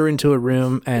wander into a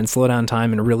room and slow down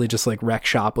time and really just like wreck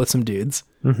shop with some dudes.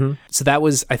 Mm-hmm. So that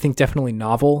was, I think, definitely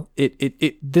novel.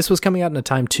 This was coming out in a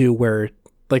time too where,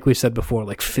 like we said before,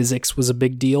 like physics was a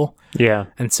big deal. Yeah.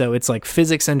 And so it's like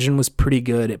physics engine was pretty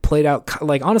good. It played out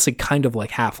like honestly kind of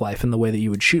like Half-Life in the way that you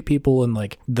would shoot people, and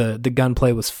like the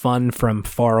gunplay was fun from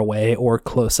far away or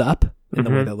close up in the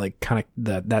way that like kind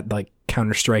of that like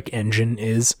Counter-Strike engine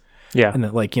is. Yeah. And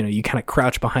that like, you know, you kind of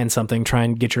crouch behind something, try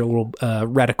and get your little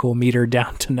reticle meter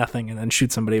down to nothing and then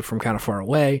shoot somebody from kind of far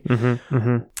away.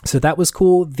 So that was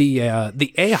cool. The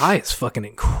AI is fucking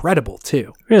incredible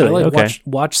too. Really? I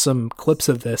watch some clips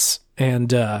of this, and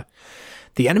the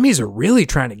enemies are really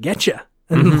trying to get you.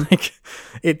 And like,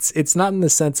 it's not in the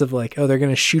sense of like, oh, they're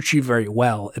going to shoot you very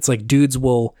well. It's like dudes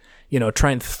will,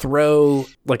 try and throw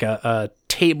like a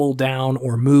table down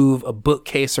or move a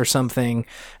bookcase or something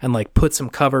and like put some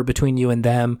cover between you and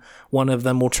them. One of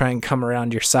them will try and come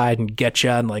around your side and get you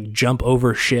and like jump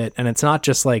over shit. And it's not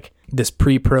just like this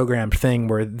pre-programmed thing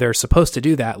where they're supposed to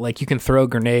do that. Like you can throw a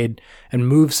grenade and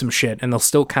move some shit and they'll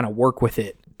still kind of work with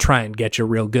it, try and get you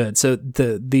real good. So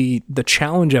the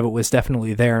challenge of it was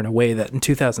definitely there in a way that in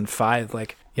 2005,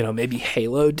 like, maybe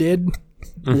Halo did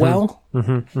well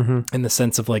in the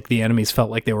sense of like the enemies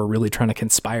felt like they were really trying to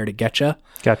conspire to get you.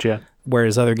 Gotcha.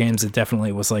 Whereas other games, it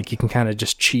definitely was like you can kind of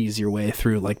just cheese your way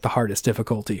through like the hardest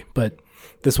difficulty. But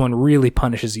this one really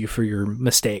punishes you for your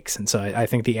mistakes. And so I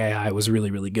think the AI was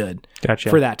really, really good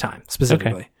for that time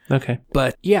specifically. Okay.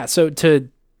 But yeah, so to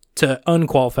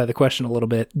unqualify the question a little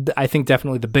bit, I think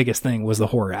definitely the biggest thing was the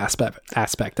horror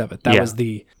aspect of it. That was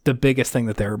the biggest thing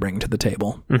that they were bringing to the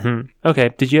table. Mm-hmm. Okay.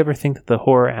 Did you ever think that the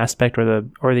horror aspect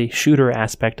or the shooter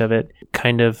aspect of it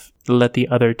kind of let the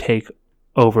other take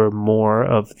over more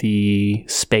of the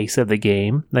space of the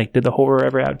game? Like, did the horror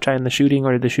ever outshine the shooting,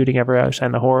 or did the shooting ever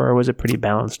outshine the horror, or was it pretty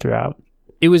balanced throughout?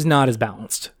 It was not as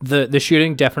balanced. The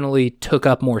shooting definitely took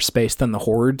up more space than the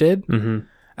horror did. Mm-hmm.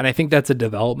 And I think that's a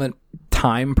development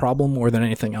time problem more than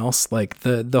anything else. Like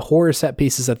the horror set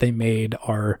pieces that they made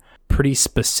are pretty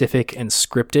specific and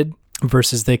scripted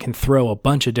versus they can throw a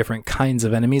bunch of different kinds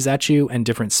of enemies at you and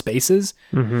different spaces.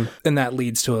 Mm-hmm. And that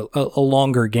leads to a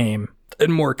longer game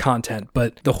and more content.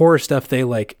 But the horror stuff, they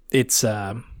like, it's,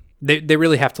 they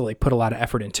really have to like put a lot of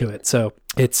effort into it. So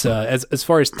it's, as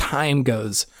far as time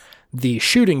goes, the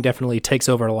shooting definitely takes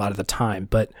over a lot of the time.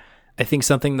 But I think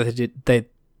something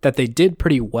that they did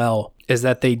pretty well is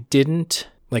that they didn't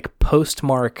like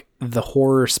postmark the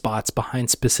horror spots behind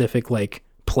specific like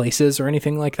places or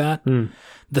anything like that.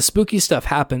 The spooky stuff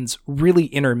happens really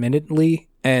intermittently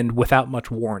and without much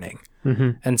warning.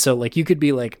 Mm-hmm. And so like you could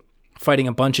be like fighting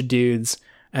a bunch of dudes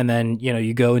and then,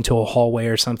 you go into a hallway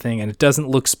or something and it doesn't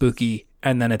look spooky.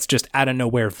 And then it's just out of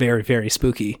nowhere, very, very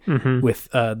spooky with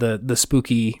the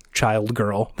spooky child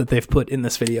girl that they've put in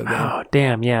this video game. Oh,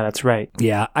 damn. Yeah, that's right.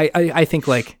 Yeah, I think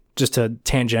like just to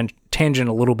tangent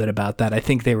a little bit about that, I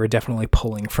think they were definitely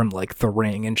pulling from like The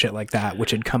Ring and shit like that,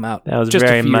 which had come out. That was just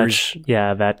very much,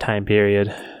 that time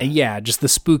period. Yeah, just the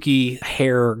spooky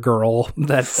hair girl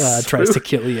that tries to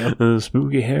kill you. The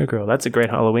spooky hair girl. That's a great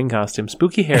Halloween costume.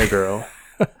 Spooky hair girl.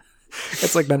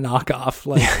 It's like the knockoff,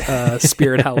 like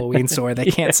Spirit Halloween store. They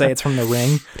can't say it's from The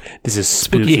Ring. This is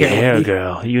spooky hair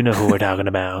girl. You know who we're talking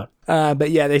about.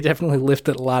 But yeah, they definitely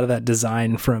lifted a lot of that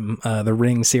design from the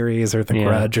Ring series or The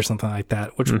Grudge or something like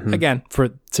that. Which, again,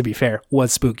 to be fair,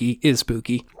 is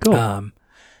spooky. Cool.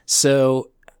 So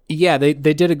yeah, they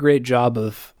did a great job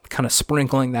of kind of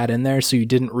sprinkling that in there, so you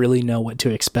didn't really know what to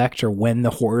expect or when the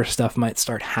horror stuff might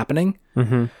start happening.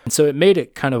 Mm-hmm. And so it made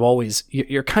it kind of always,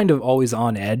 you're kind of always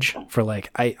on edge for like,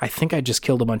 I think I just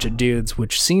killed a bunch of dudes,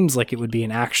 which seems like it would be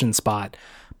an action spot,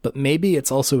 but maybe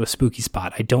it's also a spooky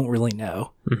spot. I don't really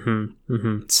know. Mm-hmm.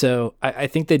 Mm-hmm. So I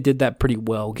think they did that pretty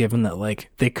well, given that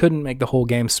like they couldn't make the whole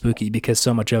game spooky because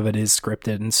so much of it is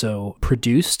scripted and so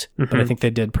produced. But I think they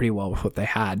did pretty well with what they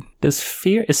had. Is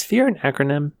fear an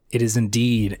acronym? It is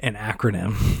indeed an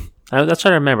acronym. That's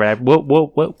what I remember.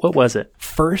 What was it?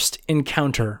 First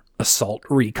Encounter Assault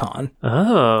Recon.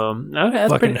 Oh, okay.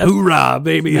 That's fucking hoorah,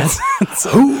 baby.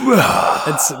 Hoorah.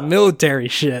 It's military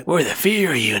shit. We're the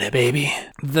fear unit, baby.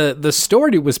 The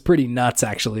story was pretty nuts,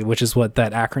 actually, which is what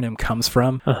that acronym comes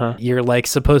from. You're like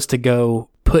supposed to go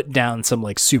put down some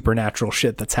like supernatural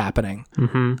shit that's happening.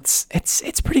 Mm-hmm.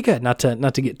 It's pretty good. Not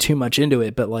to get too much into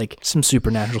it, but like some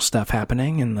supernatural stuff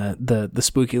happening, and the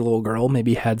spooky little girl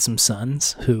maybe had some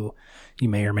sons who you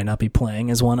may or may not be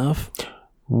playing as one of.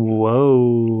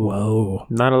 Whoa.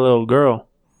 Not a little girl.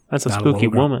 That's a spooky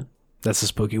woman. That's a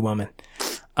spooky woman.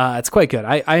 It's quite good.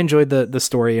 I enjoyed the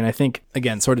story, and I think,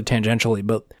 again, sort of tangentially,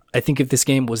 but I think if this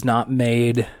game was not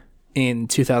made in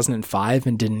 2005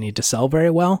 and didn't need to sell very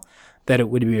well, that it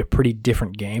would be a pretty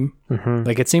different game. Mm-hmm.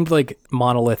 Like, it seemed like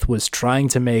Monolith was trying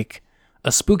to make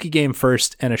a spooky game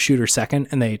first and a shooter second,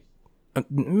 and they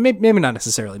maybe not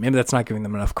necessarily, maybe that's not giving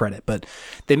them enough credit, but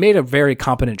they made a very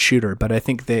competent shooter. But I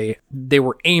think they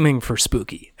were aiming for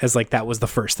spooky as like that was the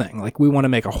first thing. Like, we want to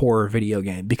make a horror video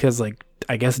game because like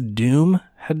I guess Doom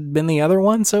had been the other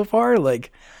one so far.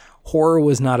 Like, horror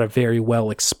was not a very well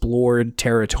explored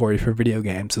territory for video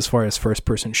games as far as first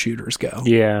person shooters go.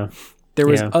 There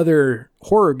was other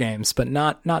horror games, but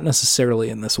not necessarily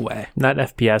in this way. Not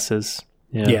FPSs.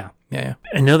 Yeah.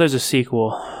 I know there's a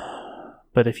sequel,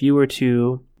 but if you were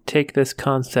to take this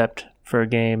concept for a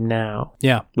game now.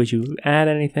 Yeah. Would you add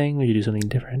anything? Would you do something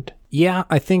different? Yeah,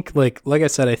 I think like I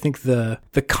said, I think the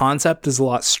concept is a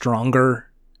lot stronger.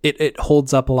 It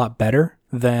holds up a lot better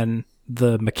than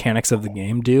the mechanics of the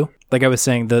game do. Like I was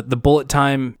saying, the bullet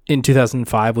time in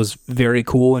 2005 was very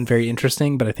cool and very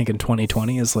interesting, but I think in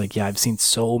 2020 is like, yeah, I've seen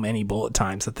so many bullet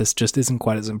times that this just isn't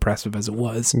quite as impressive as it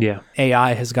was. Yeah.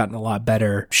 AI has gotten a lot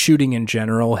better. Shooting in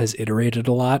general has iterated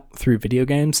a lot through video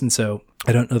games, and so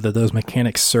I don't know that those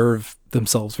mechanics serve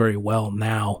themselves very well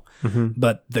now.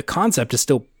 But the concept is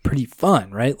still pretty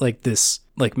fun, right? Like this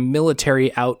like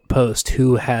military outpost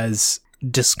who has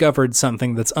discovered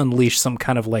something that's unleashed some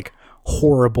kind of like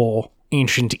horrible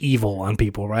ancient evil on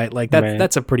people, right? Like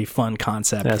that's a pretty fun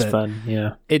concept. That's fun,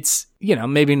 yeah. It's,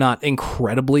 maybe not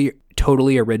incredibly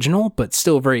totally original, but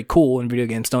still very cool, and video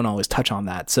games don't always touch on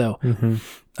that. So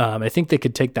I think they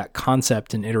could take that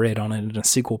concept and iterate on it in a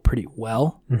sequel pretty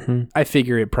well. I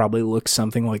figure it probably looks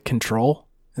something like Control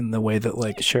in the way that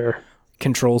like Sure.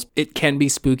 Control's, it can be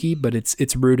spooky, but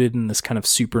it's rooted in this kind of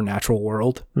supernatural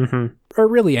world. Or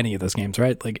really any of those games,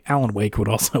 right? Like Alan Wake would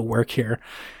also work here.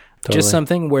 Totally. Just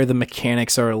something where the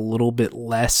mechanics are a little bit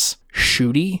less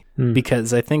shooty,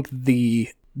 because I think the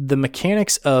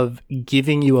mechanics of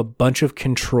giving you a bunch of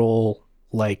control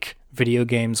like video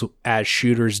games as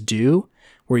shooters do,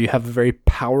 where you have a very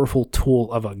powerful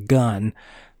tool of a gun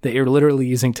that you're literally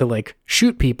using to like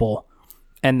shoot people,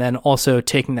 and then also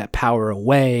taking that power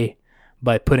away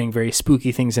by putting very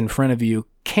spooky things in front of you,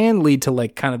 can lead to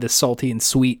like kind of this salty and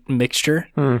sweet mixture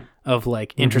of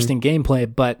like interesting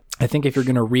gameplay. But I think if you're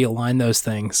going to realign those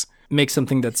things, make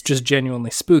something that's just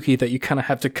genuinely spooky, that you kind of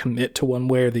have to commit to one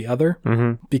way or the other.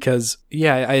 Because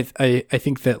I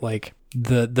think that like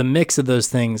the mix of those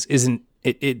things isn't,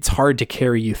 it's hard to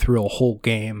carry you through a whole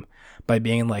game by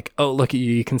being like, oh, look at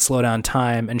you, you can slow down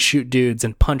time and shoot dudes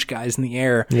and punch guys in the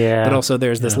air. Yeah. But also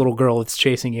there's this little girl that's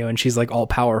chasing you and she's like all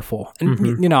powerful.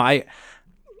 And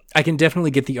I can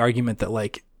definitely get the argument that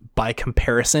like by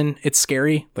comparison, it's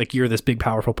scary. Like you're this big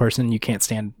powerful person, you can't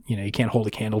stand, you can't hold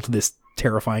a candle to this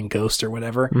terrifying ghost or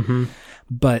whatever.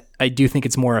 But I do think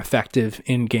it's more effective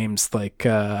in games like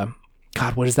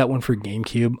God, what is that one for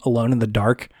GameCube? Alone in the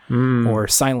Dark or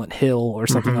Silent Hill or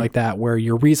something like that, where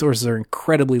your resources are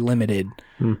incredibly limited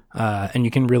and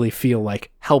you can really feel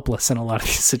like helpless in a lot of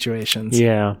these situations.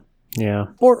 Yeah.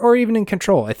 Or even in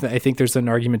Control. I think there's an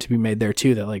argument to be made there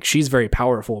too, that like she's very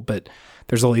powerful, but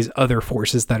there's all these other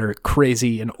forces that are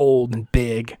crazy and old and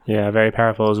big. Yeah, very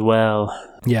powerful as well.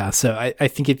 Yeah, so I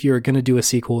think if you're going to do a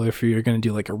sequel, if you're going to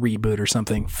do like a reboot or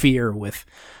something, Fear with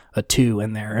a 2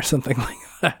 in there or something like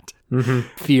that.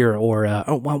 Fear, or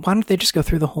why don't they just go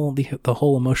through the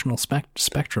whole emotional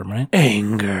spectrum, right?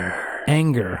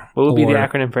 Anger. What would be the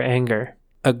acronym for anger?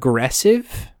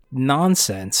 Aggressive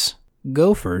nonsense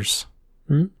gophers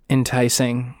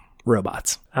enticing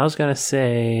robots. I was gonna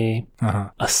say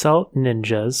assault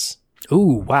ninjas.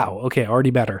 Ooh, wow. Okay,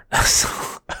 already better.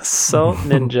 Assault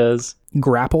ninjas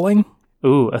grappling.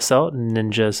 Ooh, assault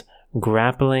ninjas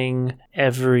grappling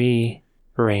every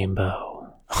rainbow.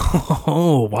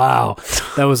 Oh, wow.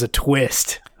 That was a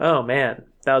twist. Oh, man.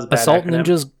 That was a bad Assault acronym.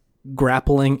 ninjas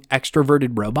grappling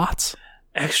extroverted robots?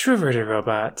 Extroverted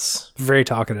robots. Very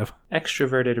talkative.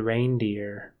 Extroverted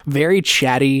reindeer. Very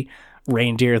chatty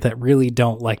reindeer that really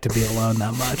don't like to be alone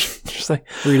that much. Just like,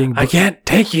 reading I can't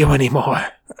take you anymore.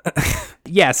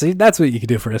 Yeah, see, that's what you could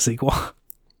do for a sequel.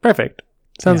 Perfect.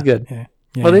 Sounds good. Yeah.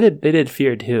 Well, they did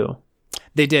Fear 2.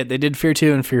 They did Fear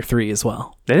 2 and Fear 3 as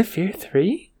well. They did Fear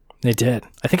 3? They did.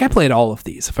 I think I played all of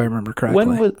these, if I remember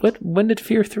correctly. When did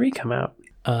Fear 3 come out?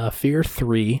 Fear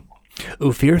 3.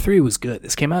 Ooh, Fear 3 was good.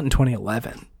 This came out in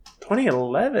 2011.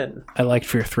 2011? I liked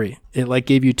Fear 3. It like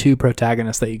gave you 2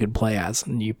 protagonists that you could play as,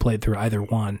 and you played through either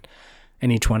one,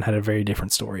 and each one had a very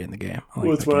different story in the game.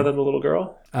 Was one of them the little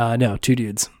girl? No, 2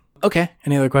 dudes. Okay.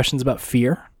 Any other questions about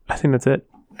Fear? I think that's it.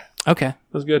 Okay.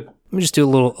 That was good. Let me just do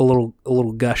a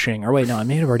little gushing. Or wait, no, I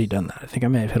may have already done that. I think I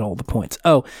may have hit all the points.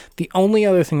 Oh, the only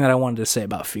other thing that I wanted to say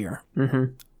about Fear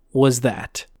was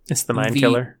that it's the mind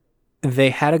killer. They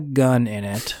had a gun in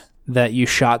it that you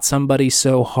shot somebody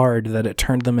so hard that it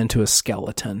turned them into a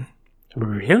skeleton.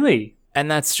 Really? And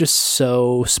that's just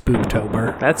so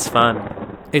Spooktober. That's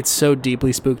fun. It's so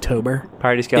deeply Spooktober.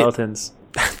 Party skeletons.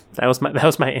 That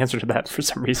was my answer to that for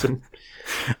some reason.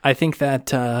 I think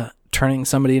that turning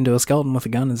somebody into a skeleton with a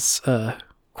gun is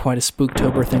quite a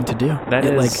Spooktober thing to do.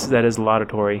 That is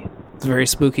laudatory. It's very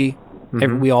spooky.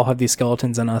 We all have these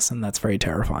skeletons in us, and that's very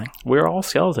terrifying. We're all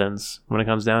skeletons when it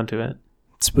comes down to it.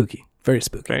 Spooky. Very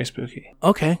spooky. Very spooky.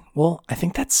 Okay, well, I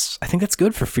think that's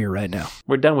good for Fear right now.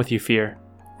 We're done with you, Fear.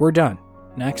 We're done.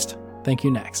 Next. Thank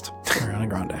you next, Ariana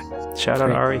Grande. Shout out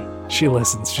Great. Ari. She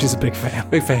listens. She's a big fan.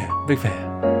 Big fan. Big fan.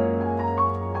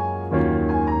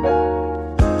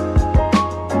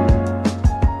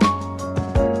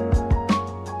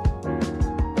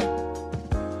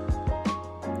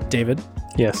 David,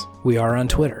 Yes, we are on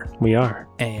Twitter, we are.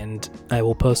 and I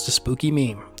will post a spooky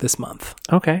meme this month.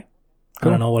 Okay. I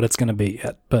don't know what it's going to be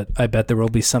yet, but I bet there will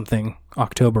be something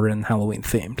October and Halloween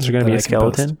themed. Is there going to be a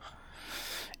skeleton?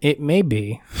 It may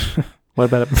be What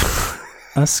about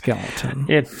a skeleton.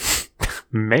 it?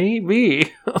 May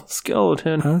be a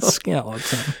skeleton. A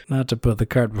skeleton. Not to put the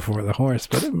cart before the horse,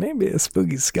 but it may be a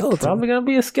spooky skeleton. Probably going to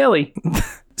be a skelly.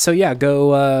 So yeah,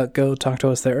 go talk to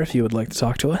us there if you would like to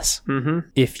talk to us. Mm-hmm.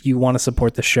 If you want to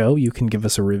support the show, you can give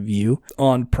us a review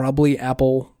on probably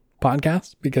Apple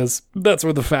Podcasts, because that's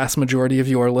where the vast majority of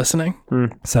you are listening.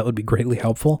 So that would be greatly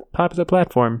helpful. Popular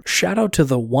platform. Shout out to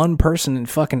the one person in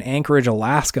fucking Anchorage,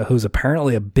 Alaska, who's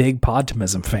apparently a big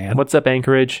Podtimism fan. What's up,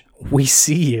 Anchorage? We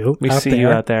see you. We out see there you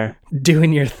out there.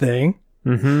 doing your thing.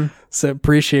 Mm-hmm. So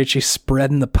appreciate you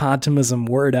spreading the Podtimism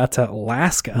word out to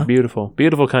Alaska. Beautiful.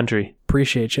 Beautiful country.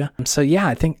 Appreciate you. So yeah,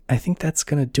 I think that's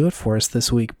gonna do it for us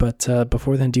this week. But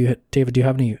before then, David, do you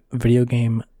have any video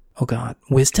game? Oh God,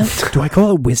 wisdom? Do I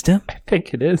call it wisdom? I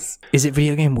think it is. Is it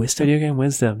video game wisdom? Video game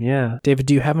wisdom, yeah. David,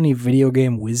 do you have any video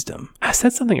game wisdom? I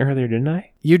said something earlier, didn't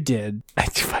I? You did. I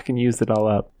fucking used it all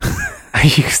up.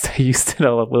 I used it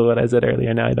all up with what I said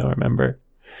earlier. Now I don't remember.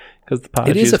 Because the pod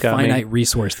It is a got finite me.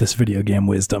 resource, this video game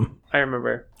wisdom. I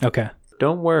remember. Okay.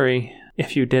 Don't worry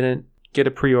if you didn't get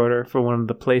a pre-order for one of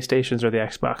the PlayStations or the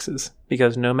Xboxes.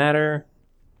 Because no matter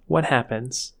what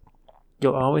happens,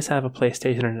 you'll always have a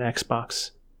PlayStation and an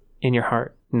Xbox in your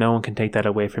heart. No one can take that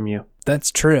away from you.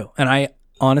 That's true. And I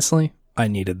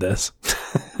needed this.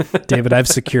 David, I've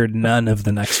secured none of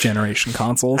the next generation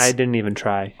consoles. I didn't even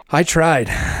try. I tried.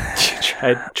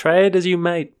 Try it as you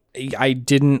might. I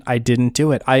didn't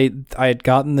do it. I had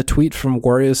gotten the tweet from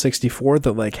Wario64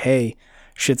 that like, hey,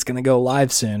 shit's gonna go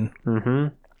live soon. Mm-hmm.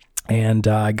 And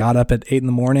I got up at 8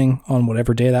 a.m. on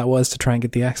whatever day that was to try and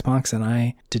get the Xbox, and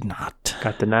I did not.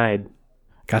 Got denied.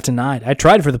 Got denied. I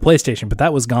tried for the PlayStation, but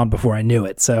that was gone before I knew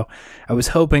it. So I was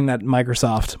hoping that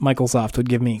Microsoft would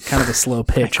give me kind of a slow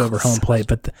pitch over home plate,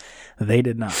 but they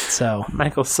did not. So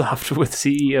Microsoft with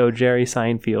CEO Jerry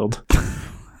Seinfeld.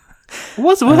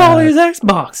 What's with all these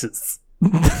Xboxes?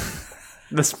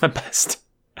 That's my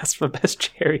best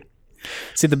Jerry.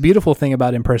 see, the beautiful thing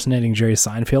about impersonating Jerry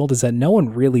Seinfeld is that no one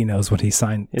really knows what he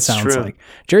sounds true. like.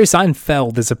 Jerry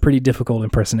Seinfeld is a pretty difficult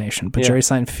impersonation, but Yeah. Jerry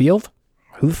Seinfeld,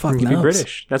 who the fuck He could knows? be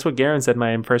British. That's what Garen said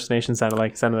my impersonation sounded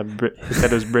like. He said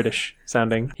it was British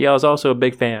sounding. He was also a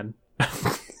big fan.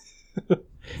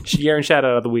 Garen shout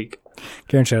out of the week.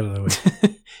 Garen shout out of the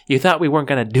week. You thought we weren't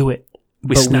going to do it. We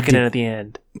But we snuck it did. in at the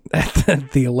end. At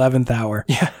the 11th hour.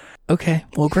 Yeah. Okay,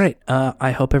 well, great.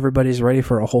 I hope everybody's ready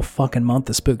for a whole fucking month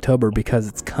of Spooktober because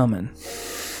it's coming.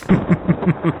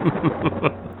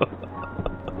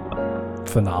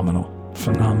 Phenomenal.